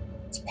room.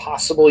 It's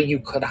possible you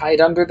could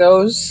hide under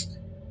those.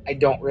 I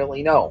don't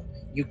really know.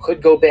 You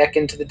could go back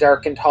into the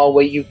darkened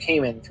hallway you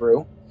came in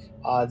through.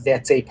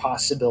 That's a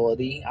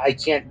possibility. I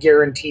can't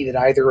guarantee that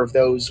either of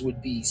those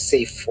would be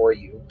safe for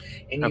you.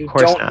 And Of you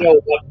course don't not.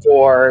 know what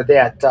door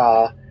that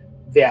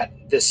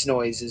this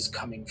noise is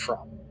coming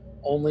from.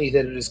 Only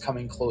that it is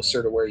coming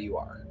closer to where you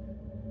are.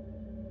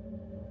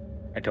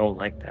 I don't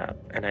like that,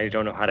 and I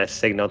don't know how to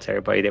signal to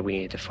everybody that we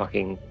need to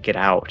fucking get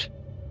out,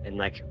 and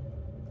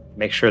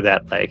make sure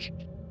that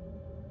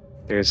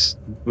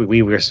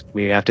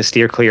we have to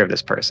steer clear of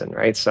this person,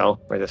 right? So,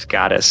 or this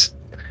goddess.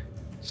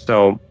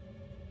 So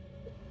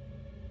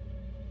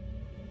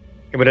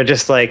I'm gonna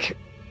just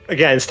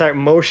again start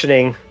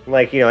motioning,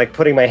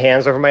 putting my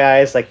hands over my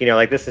eyes,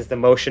 this is the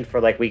motion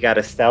for we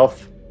gotta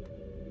stealth.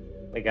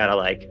 We gotta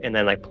and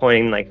then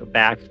pointing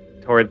back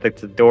toward the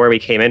door we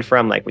came in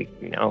from,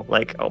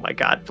 oh my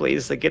god,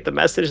 please get the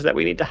message that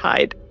we need to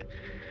hide.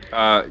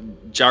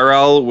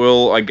 Jarrell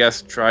will, I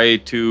guess, try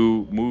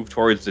to move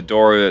towards the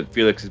door that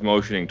Felix is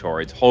motioning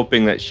towards,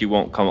 hoping that she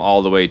won't come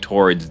all the way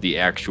towards the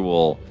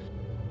actual,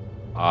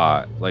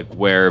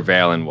 where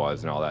Valen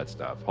was and all that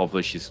stuff.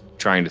 Hopefully she's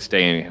trying to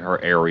stay in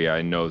her area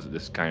and knows that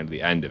this is kind of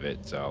the end of it,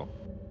 so.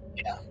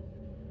 Yeah.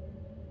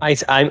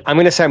 I'm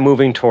going to start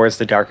moving towards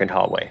the darkened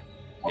hallway.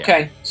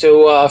 Okay,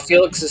 so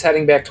Felix is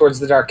heading back towards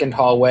the darkened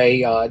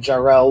hallway.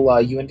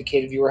 Jarrell, you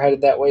indicated you were headed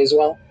that way as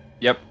well?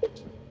 Yep.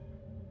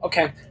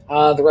 Okay,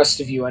 the rest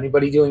of you,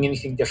 anybody doing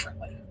anything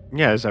differently?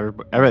 Yeah,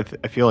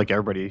 I feel like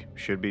everybody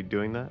should be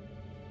doing that.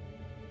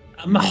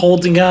 I'm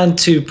holding on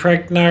to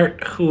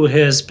Pregnart, who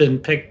has been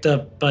picked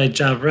up by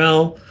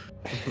Jarrell.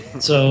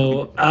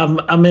 So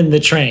I'm in the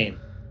train.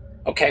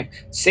 Okay,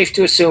 safe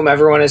to assume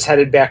everyone is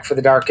headed back for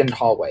the darkened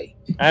hallway.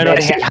 I don't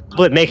know, I see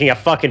Hoblet making a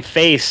fucking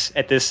face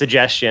at this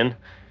suggestion.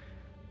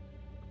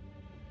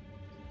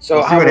 So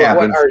We'll see what what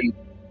happens. are you?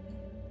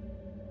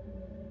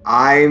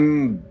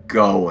 I'm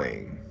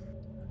going.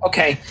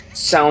 Okay,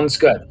 sounds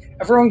good.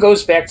 Everyone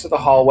goes back to the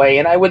hallway,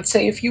 and I would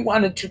say if you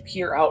wanted to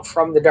peer out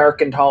from the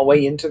darkened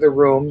hallway into the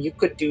room, you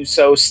could do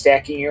so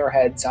stacking your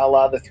heads a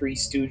la the Three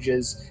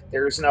Stooges.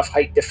 There's enough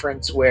height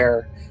difference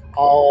where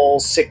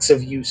all 6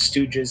 of you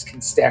Stooges can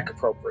stack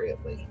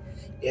appropriately.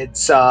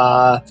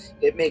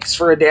 It makes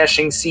for a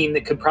dashing scene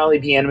that could probably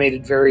be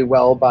animated very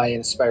well by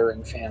an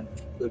aspiring fan.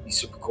 It would be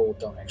super cool.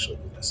 Don't actually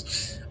do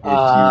this.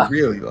 If you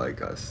really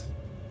like us.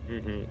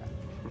 Mm-hmm.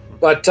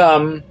 But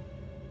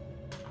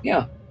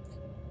yeah,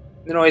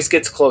 the noise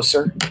gets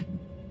closer,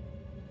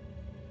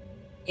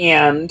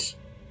 and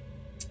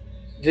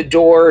the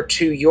door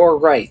to your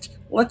right.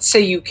 Let's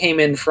say you came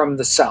in from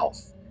the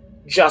south,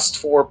 just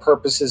for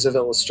purposes of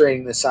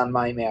illustrating this on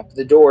my map.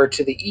 The door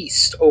to the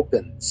east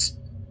opens,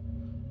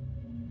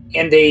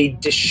 and a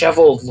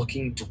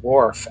disheveled-looking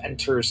dwarf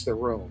enters the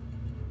room.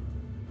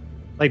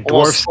 Like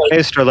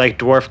dwarf-sized or like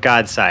dwarf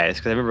god-sized?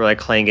 Because I remember like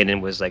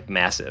Klangen was like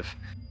massive.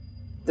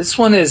 This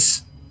one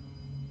is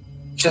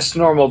just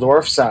normal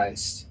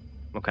dwarf-sized.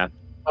 Okay.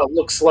 It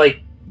looks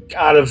like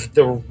out of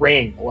the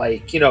ring,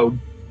 like,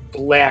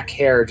 black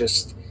hair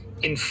just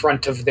in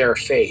front of their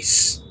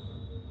face.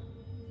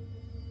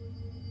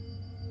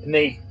 And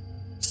they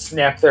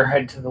snap their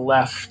head to the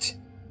left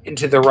and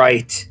to the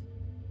right.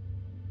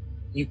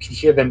 You can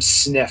hear them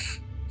sniff.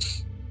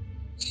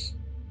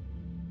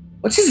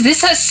 What is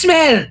this I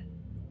smell?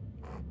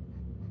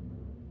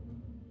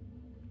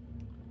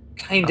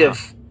 Kind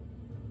of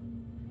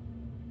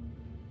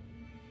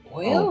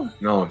oil? Oh,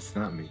 no, it's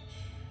not me.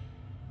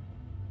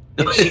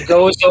 And she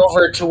goes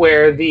over to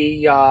where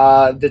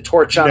the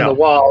torch on the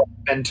wall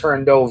has been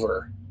turned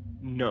over.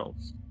 No.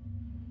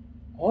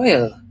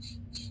 Oil?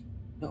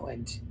 No,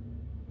 and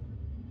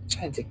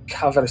trying to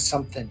cover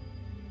something.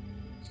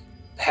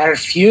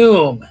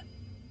 Perfume.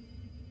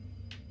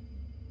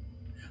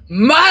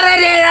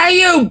 Moradin, are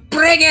you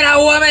bringing a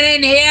woman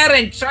in here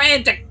and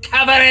trying to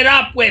cover it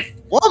up with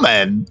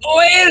woman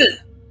oil?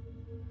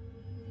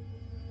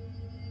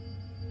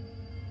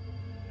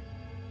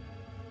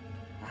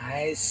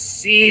 I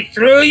see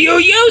through you,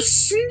 you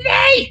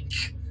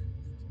snake!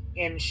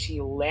 And she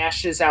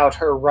lashes out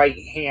her right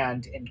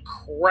hand, and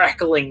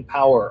crackling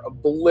power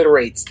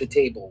obliterates the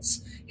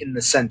tables in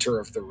the center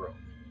of the room.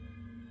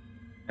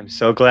 I'm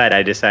so glad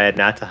I decided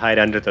not to hide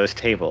under those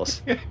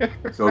tables.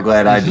 So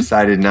glad I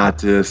decided not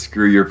to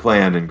screw your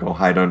plan and go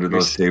hide under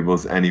those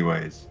tables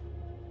anyways.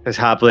 Does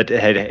Hoblet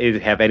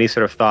have any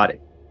sort of thought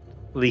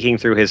leaking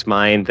through his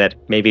mind that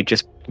maybe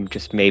just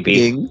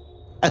maybe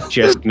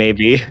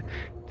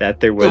that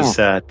there was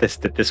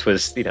this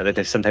was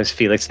that sometimes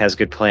Felix has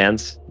good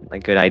plans,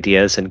 like good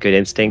ideas and good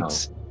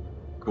instincts.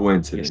 No.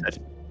 Coincidence.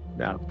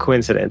 No,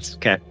 coincidence.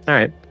 Okay. All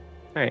right.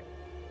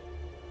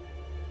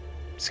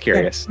 It's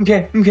curious.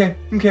 Okay.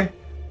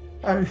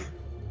 All right.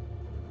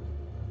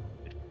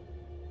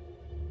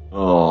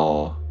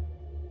 Oh.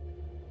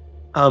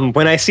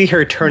 When I see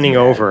her turning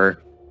over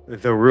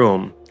the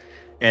room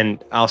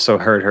and also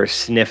heard her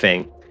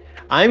sniffing,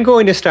 I'm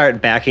going to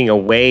start backing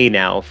away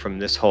now from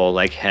this whole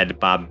like head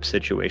bob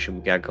situation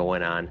we got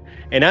going on.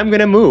 And I'm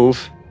going to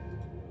move,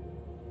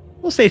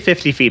 we'll say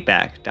 50 feet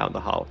back down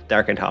the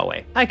darkened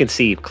hallway. I can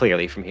see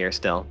clearly from here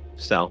still.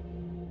 So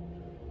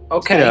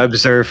okay. I'm going to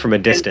observe from a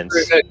distance.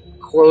 And through the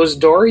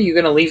closed door, you're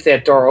going to leave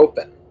that door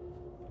open.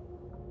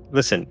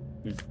 Listen,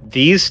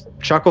 these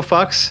chuckle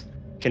fucks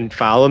can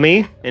follow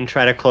me and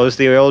try to close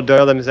the oil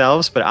door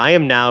themselves, but I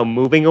am now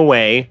moving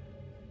away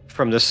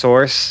from the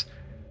source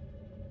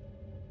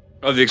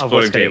of the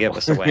exploding table. Give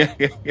us away.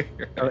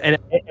 and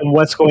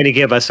what's going to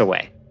give us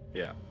away.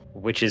 Yeah.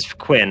 Which is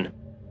Quinn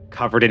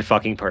covered in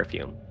fucking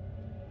perfume.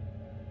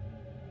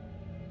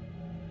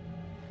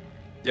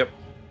 Yep.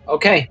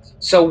 Okay,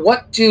 so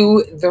what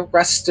do the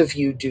rest of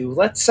you do?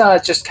 Let's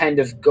just kind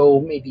of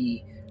go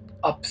maybe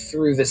up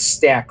through the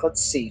stack.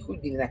 Let's see, who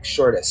would be the next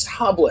shortest?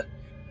 Hoblet,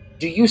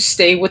 do you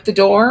stay with the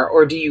door,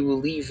 or do you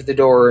leave the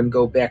door and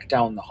go back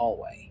down the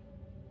hallway?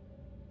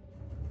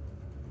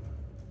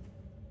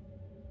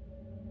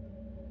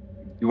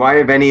 Do I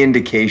have any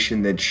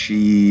indication that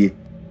she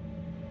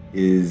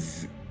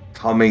is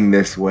coming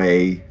this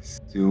way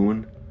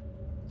soon?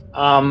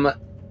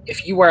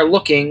 If you are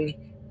looking,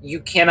 you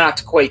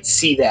cannot quite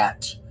see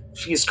that.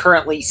 She is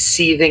currently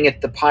seething at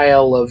the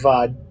pile of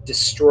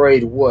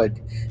destroyed wood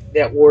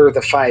that were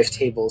the 5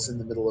 tables in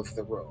the middle of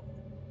the room.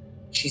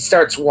 She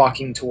starts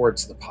walking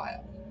towards the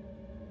pile.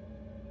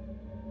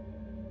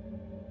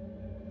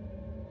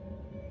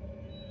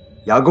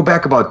 Yeah, I'll go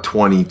back about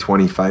 20,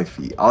 25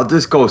 feet. I'll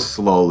just go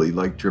slowly,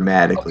 like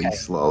dramatically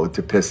slow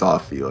to piss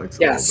off Felix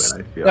a little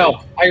bit, I feel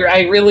like.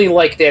 I really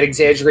like that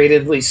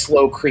exaggeratedly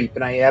slow creep,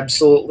 and I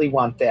absolutely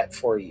want that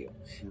for you.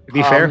 To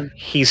be fair,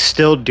 he's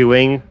still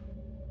doing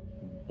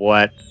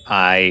what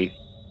I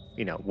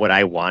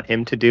want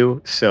him to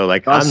do. So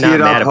like, I'm not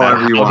mad about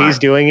how he's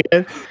doing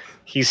it.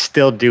 He's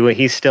still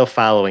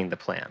following the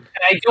plan. And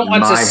I don't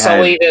want to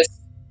sully this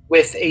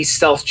with a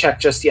stealth check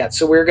just yet.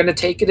 So we're going to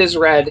take it as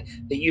read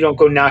that you don't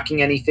go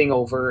knocking anything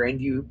over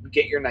and you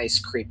get your nice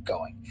creep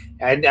going.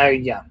 And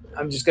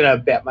I'm just going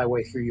to bat my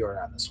way through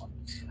your on this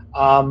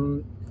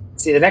one.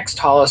 See, the next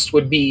tallest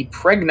would be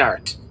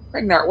Pregnart.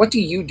 Pregnart, what do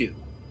you do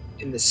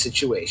in this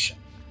situation?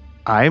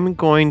 I'm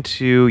going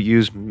to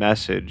use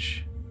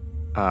message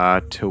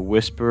to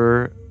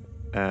whisper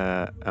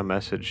a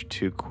message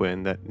to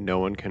Quinn that no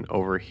one can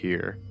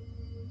overhear.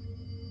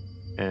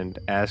 and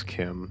ask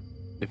him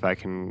if I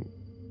can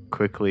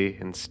quickly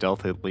and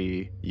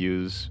stealthily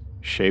use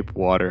shape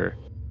water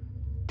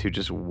to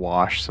just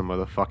wash some of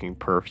the fucking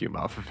perfume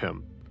off of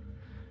him.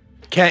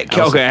 Okay,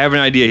 I have an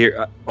idea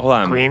here. Hold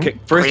on. Queen?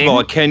 First of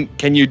all, can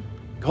you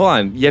hold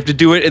on? You have to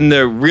do it in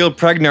the real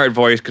Pregnart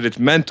voice because it's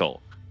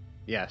mental.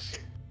 Yes.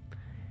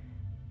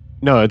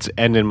 No,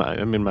 I'm in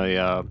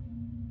my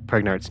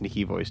Pregnart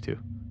sneaky voice too.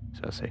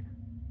 So I'll say,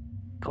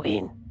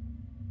 Queen.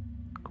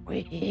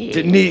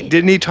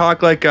 Didn't he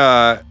talk like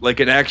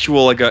an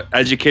actual a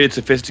educated,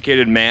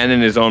 sophisticated man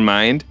in his own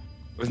mind?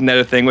 Wasn't that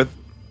a thing with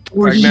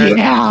Pregnart?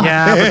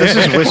 yeah, but this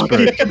is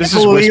whispered. This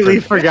is Completely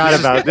whispered. forgot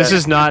about This that.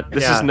 is not.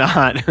 This Yeah. is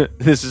not.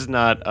 This is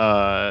not.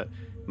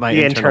 My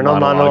The internal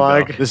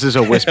monologue. though. This is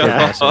a whisper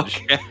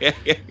message. Okay.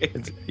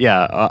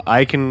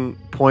 I can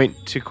point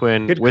to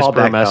Quinn, Good whisper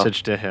callback, a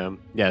message to him.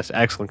 Yes,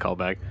 excellent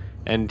callback.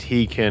 And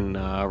he can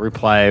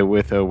reply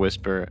with a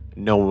whisper.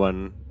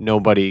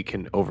 Nobody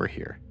can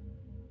overhear.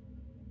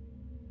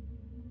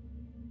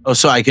 Oh,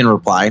 so I can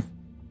reply.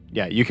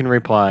 Yeah, you can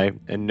reply,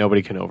 and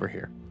nobody can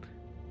overhear.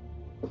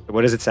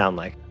 What does it sound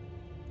like?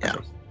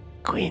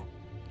 Queen.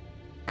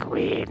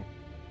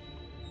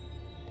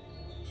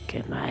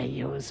 Can I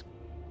use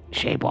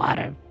shape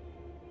water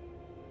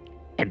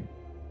and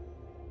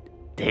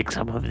take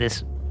some of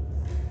this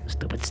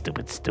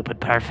stupid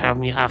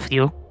perfume off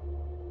you?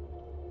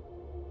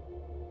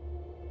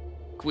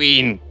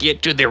 Queen,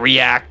 get to the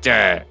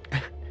reactor.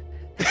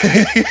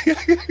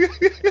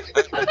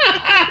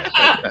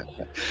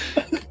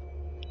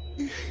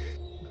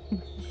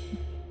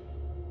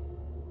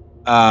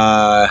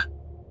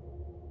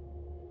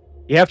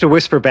 You have to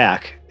whisper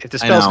back. If the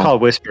I spell's know.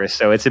 called whisper,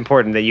 so it's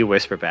important that you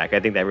whisper back. I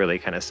think that really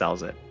kind of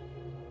sells it.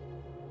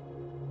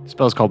 The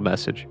spell's called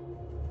message.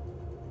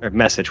 Or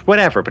message,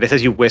 whatever, but it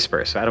says you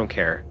whisper, so I don't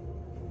care.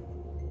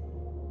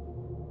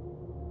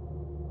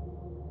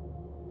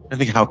 I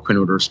think how Quinn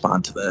would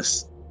respond to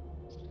this.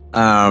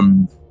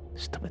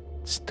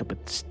 Stupid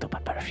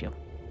perfume.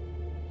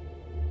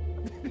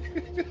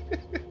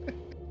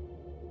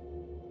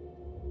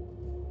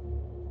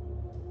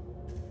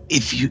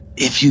 If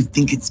you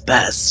think it's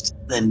best,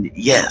 then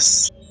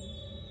yes,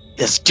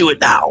 do it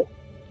now.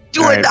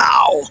 Do All it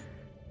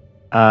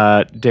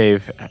now.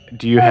 Dave,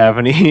 do you have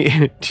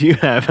any? Do you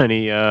have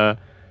any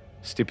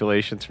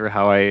stipulations for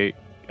how I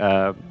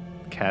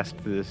cast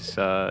this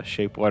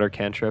shape water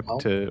cantrip Well,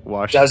 to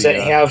wash? Does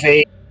it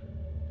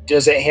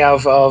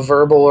have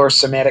verbal or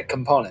somatic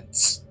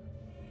components?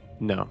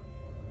 No,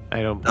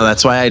 I don't. No,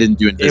 that's why I didn't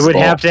do It invisible. would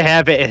have to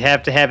have it. It'd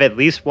have to have at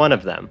least one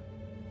of them.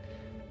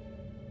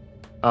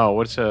 Oh,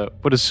 what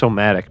does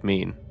somatic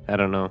mean? I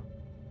don't know.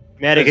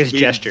 Matic is It's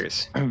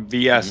gestures.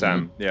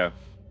 VSM. Yeah.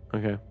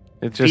 Okay,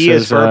 it just V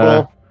is says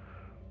verbal.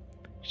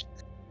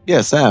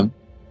 Yeah, Sam.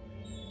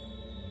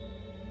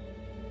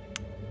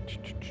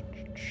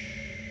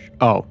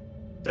 Oh,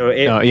 So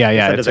it, no, yeah,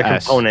 instead it's of the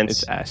S. components.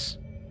 It's S.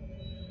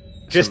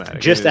 Just Somatic.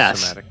 It is S.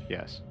 Somatic,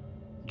 yes.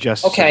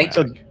 Just Okay.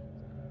 somatic.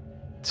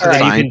 So All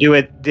then right. you can do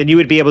it. Then you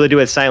would be able to do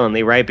it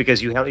silently, right?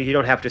 Because you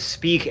don't have to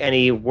speak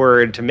any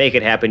word to make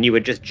it happen. You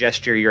would just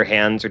gesture your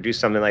hands or do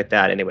something like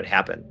that, and it would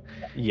happen.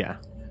 Yeah.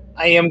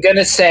 I am going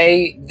to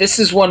say this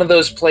is one of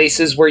those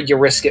places where you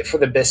risk it for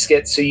the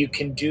biscuit, so you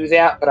can do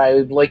that, but I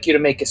would like you to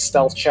make a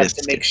stealth check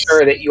to make Biscuits.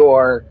 sure that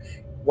your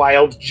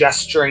wild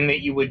gesturing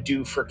that you would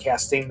do for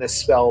casting this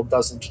spell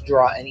doesn't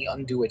draw any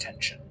undue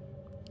attention.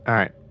 All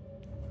right,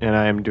 and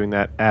I am doing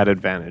that at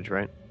advantage,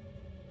 right?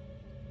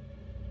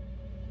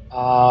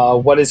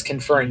 What is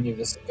conferring you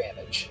this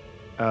advantage?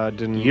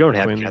 Didn't You don't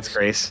have Quinn's- Cat's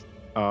Grace.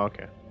 Oh,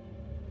 okay.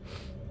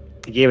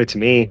 He gave it to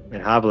me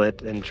and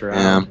Hoblet and Jerome.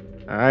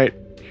 Yeah. All right.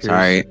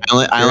 Sorry, I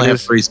only here it have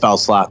is. 3 spell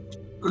slots.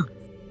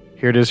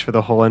 Here it is for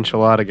the whole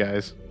enchilada,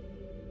 guys.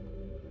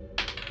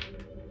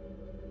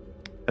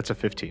 That's a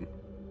 15.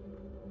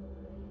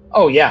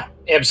 Oh yeah,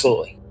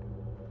 absolutely.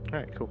 All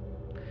right, cool.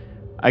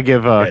 I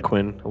give Good.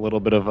 Quinn a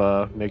little bit of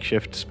a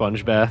makeshift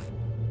sponge bath.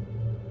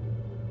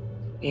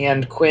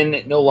 And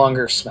Quinn no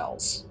longer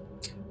smells.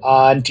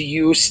 Do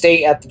you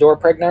stay at the door,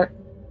 Pregnart?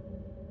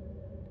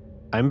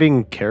 I'm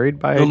being carried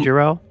by Um,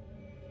 Jarrell.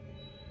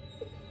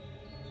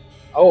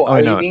 Oh,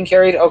 are no. you being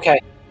carried? Okay.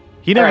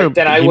 He all never. right,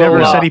 then I he will,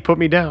 never said he put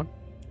me down.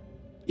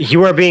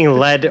 You are being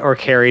led or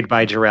carried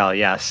by Jarell,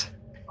 yes.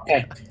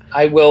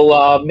 I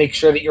will make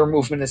sure that your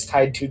movement is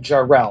tied to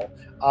Jarrell.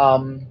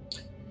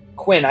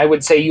 Quinn, I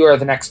would say you are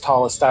the next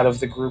tallest out of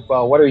the group.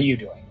 What are you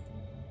doing?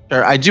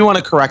 Sure, I do want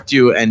to correct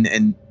you,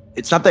 and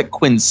it's not that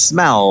Quinn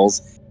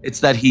smells; it's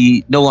that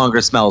he no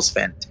longer smells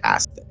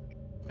fantastic.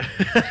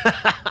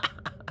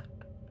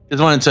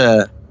 Just wanted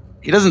to.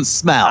 He doesn't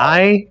smell.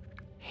 I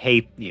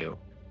hate you.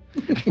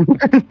 He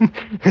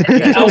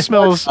still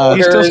smells.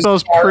 He still Odors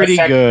smells are pretty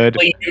good.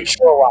 effectively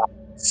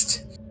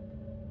neutralized.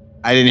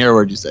 I didn't hear a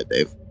word you said,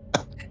 Dave.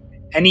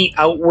 Any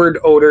outward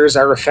odors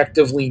are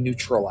effectively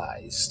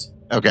neutralized.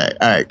 Okay,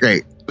 all right,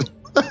 great.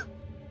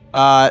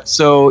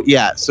 So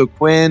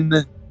Quinn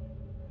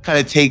kind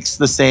of takes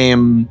the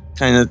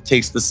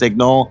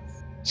signal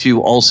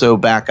to also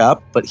back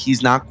up, but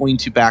he's not going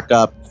to back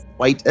up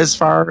quite as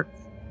far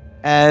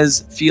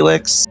as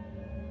Felix.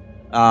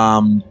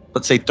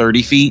 Let's say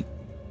 30 feet,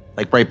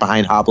 like right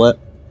behind Hoblet.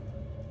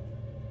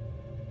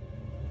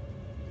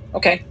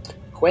 Okay,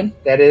 Quinn,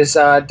 that is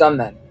done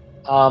then.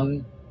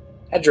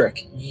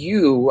 Edric,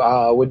 you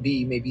would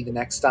be maybe the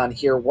next on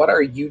here. What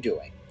are you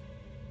doing?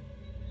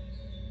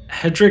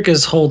 Hedrick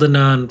is holding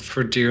on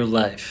for dear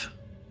life.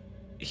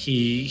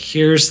 He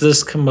hears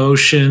this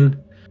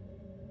commotion,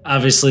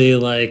 obviously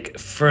like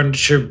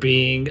furniture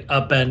being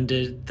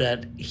upended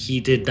that he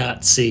did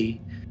not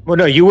see. Well,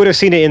 no, you would have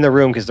seen it in the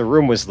room because the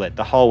room was lit.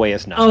 The hallway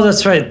is not. Oh,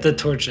 that's right, the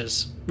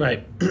torches.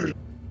 Right.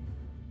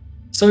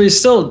 So he's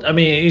still,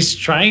 he's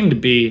trying to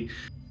be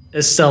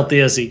as stealthy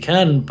as he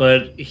can,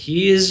 but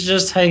he is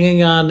just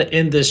hanging on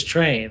in this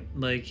train.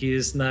 Like, he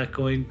is not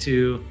going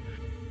to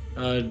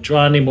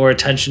draw any more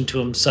attention to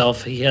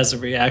himself. He has a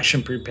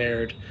reaction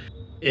prepared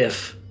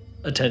if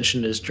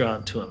attention is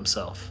drawn to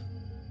himself.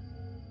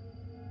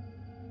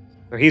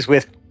 So he's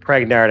with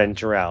Pregnard and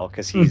Jarrell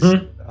because he's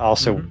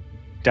also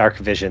dark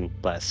vision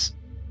less.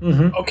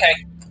 Okay,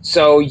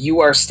 so you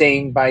are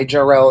staying by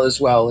Jarrell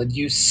as well, and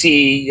you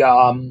see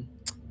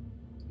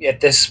at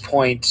this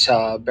point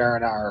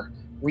Baranar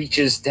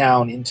reaches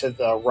down into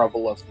the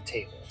rubble of the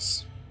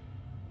tables.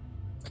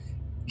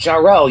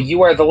 Jarrell,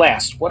 you are the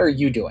last. What are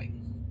you doing?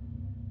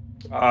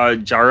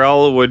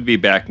 Jarrell would be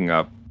backing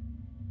up.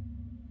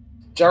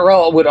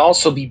 Jarrell would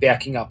also be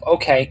backing up.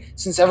 Okay,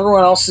 since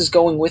everyone else is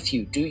going with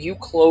you, do you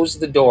close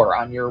the door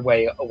on your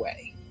way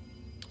away?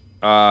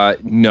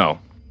 No.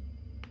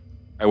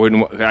 I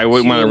wouldn't want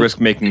to risk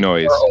making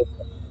noise.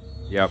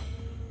 Yep.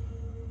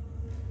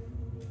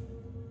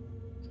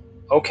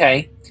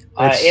 Okay.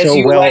 It's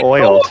so well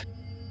oiled.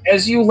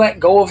 As you let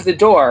go of the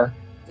door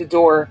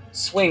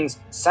swings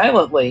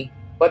silently,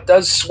 but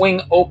does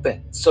swing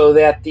open so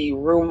that the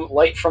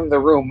light from the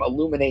room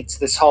illuminates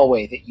this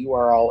hallway that you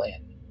are all in.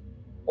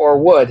 Or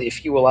would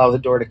if you allow the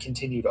door to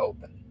continue to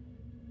open.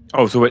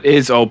 Oh, so it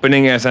is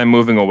opening as I'm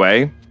moving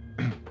away?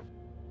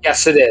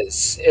 Yes, it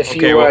is. If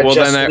okay, you well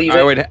just then leave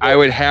I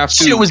would have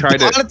to try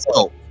to.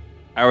 Volatile.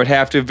 I would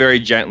have to very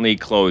gently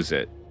close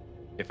it,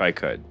 if I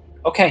could.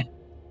 Okay,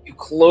 you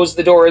close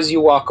the door as you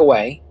walk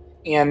away.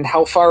 And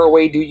how far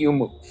away do you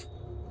move?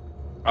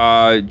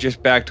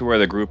 Just back to where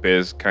the group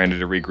is, kind of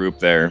to regroup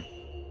there.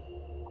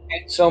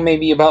 Okay, so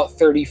maybe about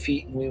 30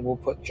 feet, and we will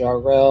put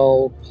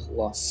Jarrell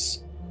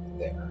plus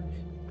there.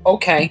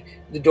 Okay,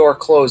 the door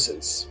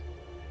closes.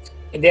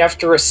 And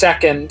after a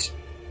second,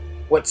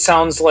 what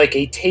sounds like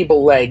a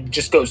table leg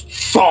just goes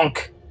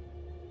thunk,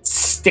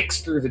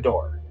 sticks through the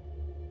door.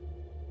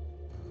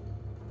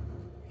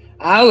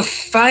 I'll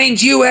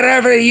find you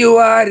wherever you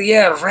are,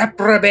 you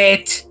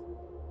reprobate.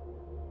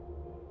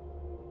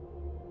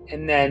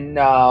 And then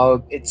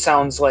it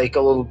sounds like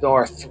a little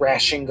more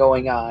thrashing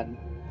going on.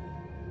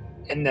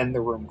 And then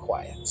the room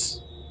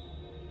quiets.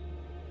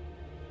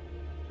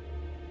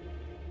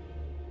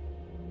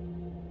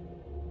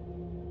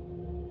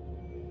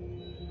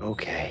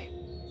 Okay.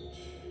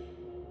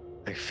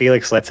 Like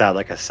Felix lets out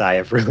like a sigh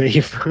of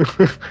relief.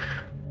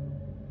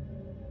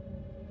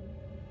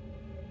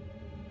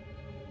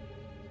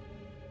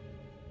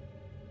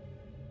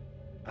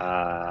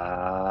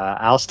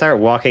 I'll start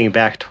walking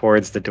back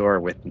towards the door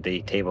with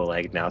the table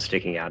leg now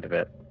sticking out of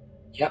it.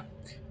 Yep.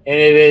 And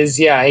it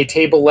is, a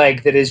table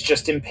leg that is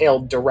just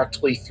impaled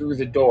directly through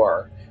the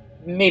door.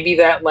 Maybe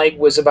that leg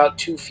was about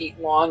 2 feet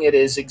long. It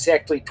is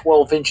exactly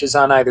 12 inches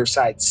on either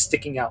side,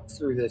 sticking out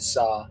through this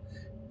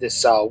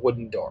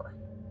wooden door.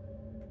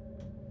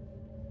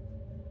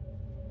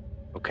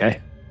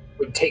 Okay.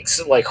 It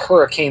takes like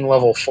hurricane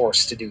level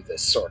force to do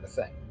this sort of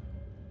thing.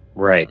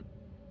 Right.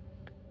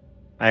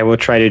 I will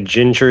try to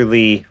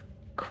gingerly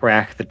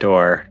crack the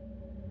door.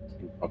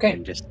 Okay.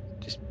 And just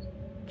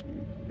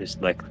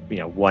like,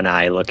 one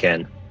eye look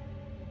in.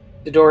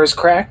 The door is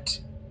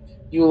cracked.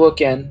 You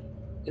look in.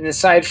 And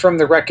aside from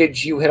the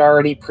wreckage you had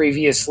already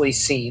previously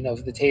seen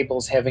of the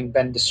tables having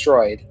been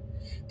destroyed,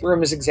 the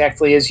room is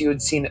exactly as you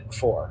had seen it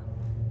before,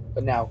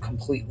 but now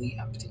completely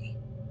empty.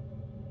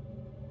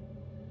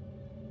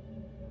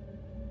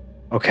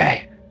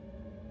 Okay.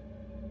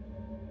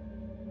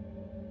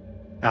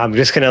 I'm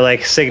just gonna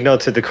like signal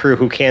to the crew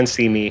who can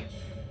see me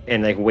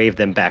and like wave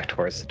them back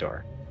towards the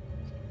door.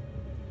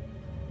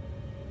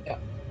 Yeah.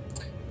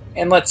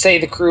 And let's say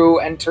the crew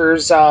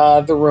enters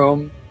the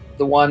room,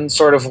 the one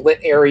sort of lit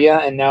area,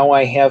 and now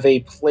I have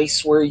a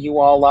place where you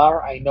all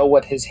are. I know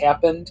what has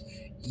happened.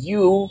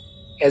 You,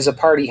 as a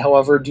party,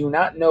 however, do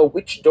not know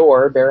which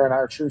door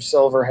Baranar True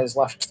Silver has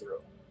left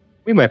through.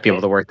 We might be able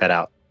to work that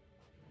out.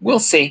 We'll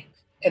see.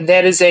 And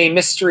that is a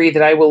mystery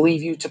that I will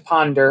leave you to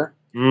ponder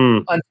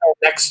until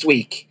next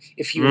week.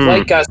 If you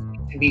like us,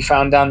 we can be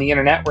found on the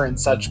internet. We're in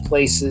such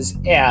places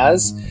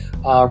as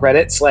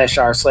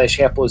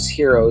Reddit/r/Hapless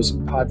Heroes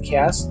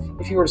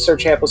podcast. If you were to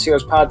search Hapless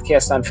Heroes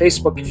podcast on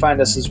Facebook, you find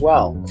us as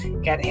well.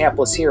 At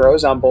Hapless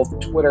Heroes on both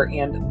Twitter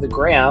and the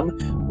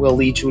Gram will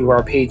lead you to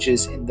our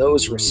pages in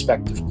those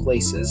respective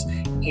places.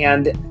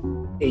 And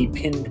a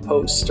pinned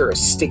post or a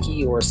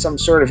sticky or some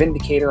sort of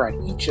indicator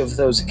on each of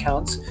those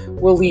accounts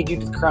will lead you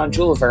to the crown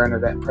jewel of our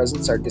internet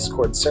presence, our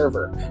Discord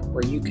server,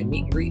 where you can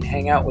meet, greet, and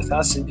hang out with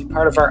us and be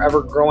part of our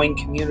ever-growing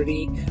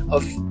community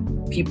of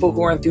people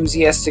who are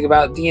enthusiastic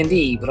about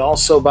D&D, but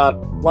also about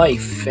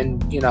life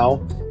and,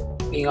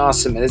 being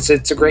awesome. And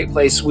it's a great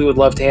place. We would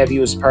love to have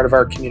you as part of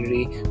our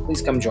community.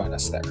 Please come join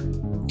us there.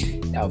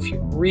 Now, if you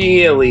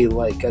really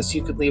like us,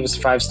 you could leave us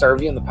a 5-star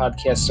review on the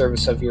podcast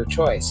service of your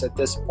choice. At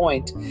this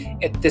point,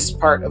 at this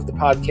part of the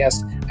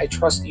podcast, I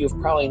trust that you've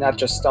probably not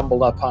just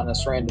stumbled upon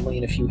us randomly,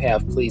 and if you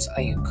have, please,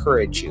 I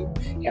encourage you,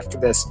 after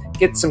this,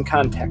 get some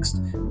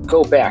context.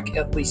 Go back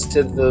at least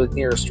to the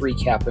nearest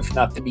recap, if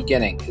not the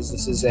beginning, because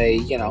this is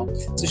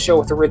it's a show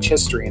with a rich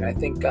history, and I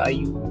think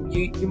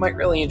you might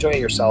really enjoy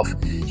yourself,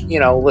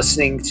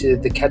 listening to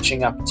the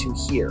catching up to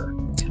here.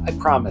 I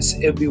promise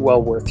it'll be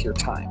well worth your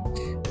time.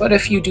 But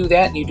if you do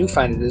that and you do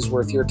find it is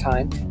worth your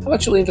time, how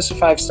about you leave us a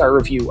 5-star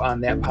review on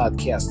that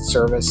podcast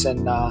service?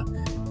 And,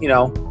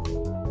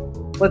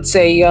 let's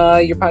say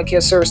your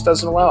podcast service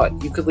doesn't allow it.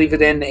 You could leave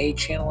it in a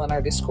channel on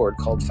our Discord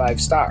called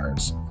 5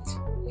 Stars.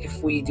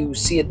 If we do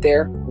see it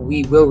there,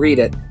 we will read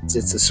it.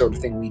 It's the sort of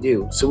thing we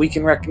do. So we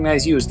can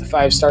recognize you as the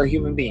 5-star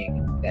human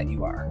being that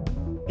you are.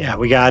 Yeah,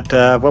 we got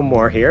one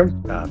more here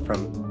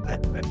from, I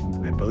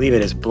believe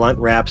it is Blunt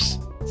Raps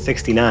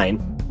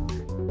 69.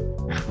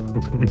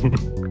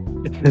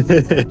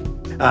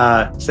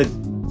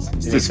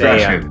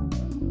 Discretion.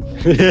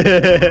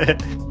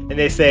 And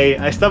they say,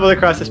 I stumbled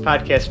across this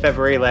podcast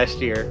February last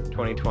year,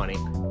 2020,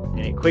 and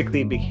it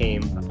quickly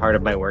became a part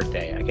of my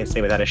workday. I can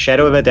say without a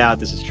shadow of a doubt,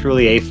 this is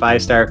truly a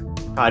 5-star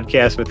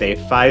podcast with a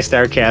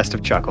 5-star cast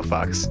of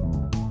chucklefucks.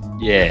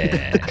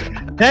 Yeah.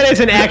 That is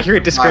an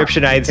accurate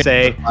description, I'd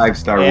say.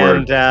 5-star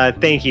word.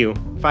 And thank you.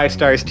 5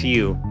 stars to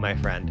you, my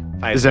friend.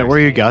 Is that where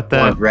you got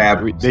that?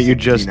 That you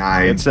just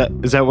 69.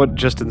 is that what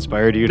just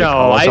inspired you to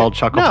call us all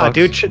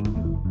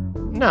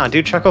chucklefucks? No,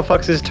 dude,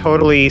 chucklefucks is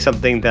totally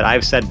something that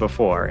I've said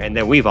before, and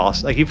that we've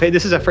also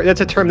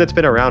that's a term that's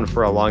been around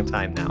for a long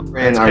time now.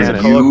 And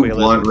are you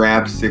Blunt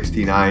Rap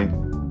 69?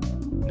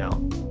 No.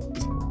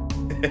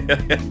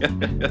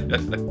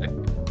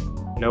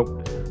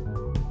 Nope.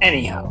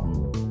 Anyhow,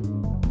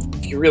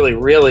 if you really,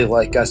 really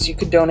like us, you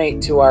could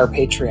donate to our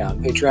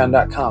Patreon,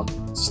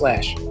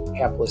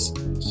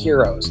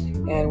 patreon.com/haplessheroes.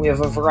 And we have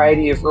a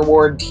variety of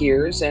reward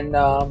tiers, and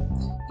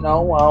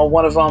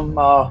one of them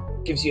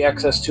gives you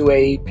access to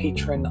a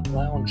patron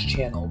lounge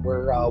channel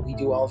where we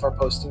do all of our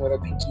posting with our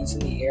pinkies in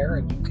the air,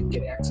 and you can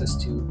get access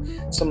to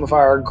some of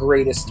our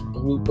greatest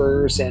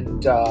bloopers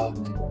and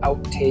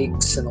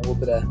outtakes and a little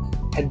bit of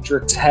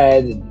Hedrick's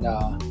head, and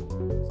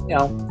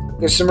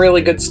there's some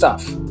really good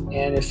stuff.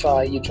 And if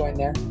you join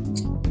there,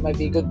 it might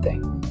be a good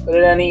thing. But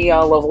at any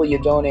level you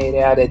donate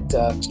at, it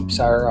keeps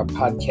our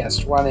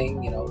podcast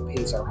running,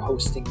 pays our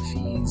hosting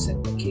fees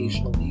and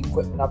occasionally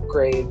equipment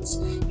upgrades.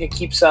 It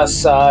keeps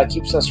us running,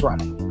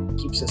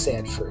 keeps us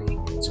ad free.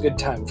 It's a good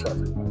time for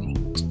everybody.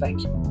 So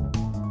thank you.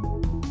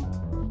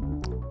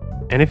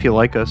 And if you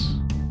like us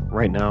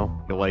right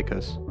now, you like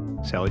us,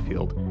 Sally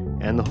Field,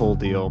 and the whole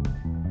deal,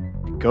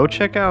 go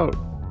check out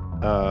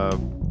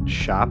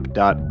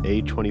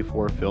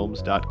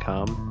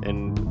shop.a24films.com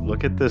and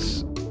look at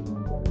this,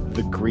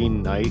 The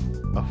Green Knight,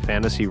 a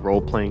fantasy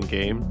role-playing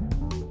game.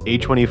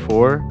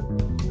 A24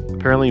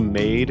 apparently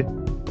made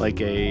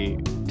like a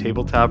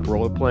tabletop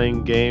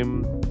role-playing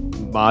game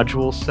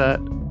module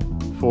set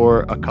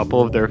for a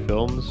couple of their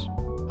films,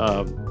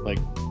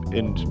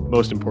 and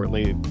most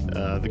importantly,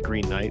 The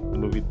Green Knight, the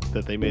movie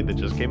that they made that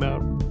just came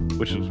out,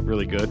 which was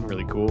really good,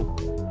 really cool.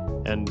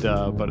 And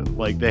but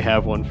like they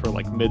have one for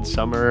like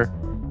Midsummer,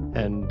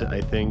 and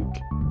I think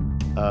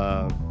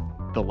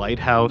The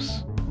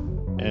Lighthouse,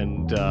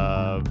 and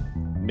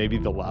maybe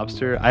The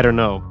Lobster. I don't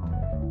know,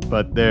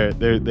 but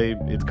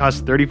it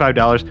costs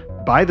 $35.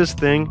 Buy this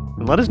thing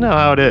and let us know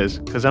how it is,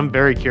 because I'm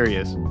very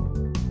curious.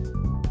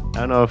 I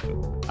don't know if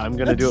I'm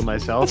gonna do it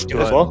myself. That's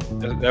doable.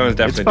 That was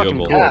definitely fucking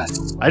doable. cool.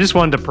 Yes. I just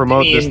wanted to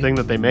promote this thing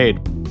that they made.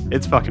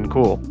 It's fucking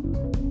cool.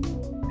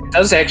 It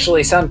does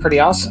actually sound pretty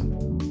awesome.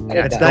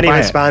 Yeah, it's not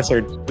even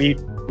sponsored. We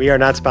are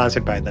not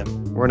sponsored by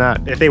them. We're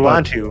not. If they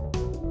want to,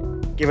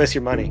 give us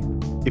your money.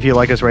 If you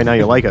like us right now,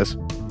 you like us.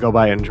 Go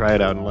buy it and try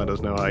it out and let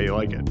us know how you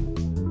like it.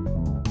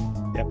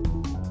 Yep.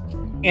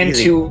 And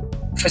Easy. to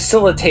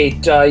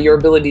facilitate your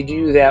ability to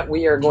do that,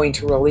 we are going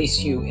to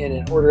release you in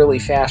an orderly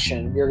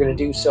fashion. We're going to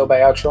do so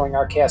by outroing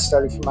our cast,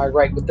 starting from my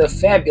right with the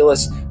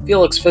fabulous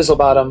Felix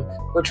Fizzlebottom,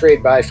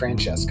 portrayed by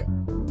Francesca.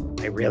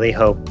 I really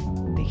hope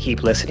they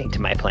keep listening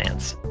to my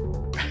plans.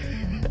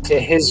 To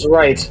his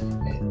right,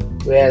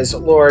 as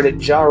Lord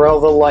Jarrell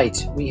the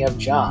Light, we have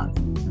John.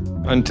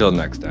 Until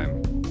next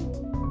time.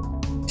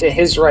 To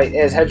his right,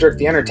 as Hedrick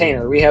the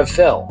Entertainer, we have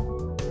Phil.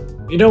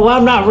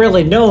 I'm not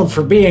really known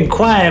for being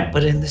quiet,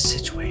 but in this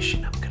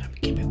situation, I'm going to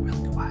keep it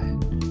really quiet.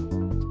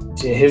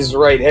 To his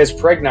right, as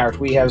Pregnart,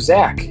 we have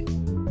Zach.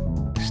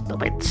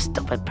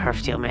 Stupid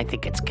perfume. I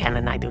think it's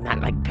canon. I do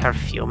not like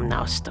perfume.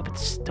 No, stupid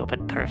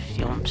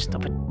perfume.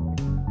 Stupid.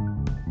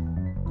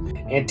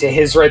 And to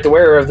his right, the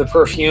wearer of the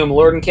perfume,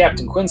 Lord and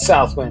Captain Quinn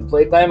Southwind,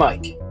 played by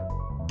Mike.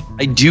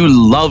 I do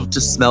love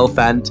to smell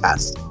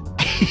fantastic.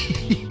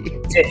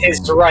 To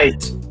his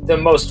right, the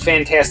most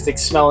fantastic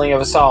smelling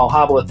of us all,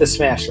 Hoblet the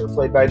Smasher,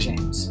 played by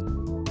James.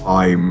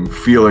 I'm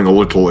feeling a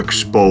little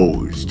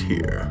exposed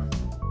here.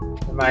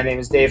 And my name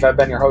is Dave. I've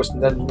been your host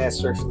and Dungeon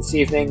Master for this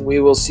evening. We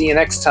will see you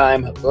next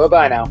time.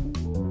 Bye-bye now.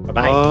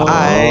 Bye-bye.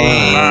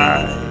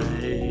 Bye.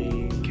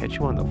 Catch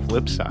you on the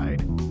flip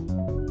side.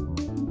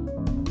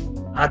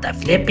 On the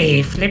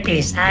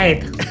flippy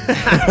side.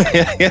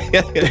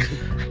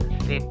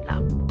 Flip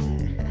flop.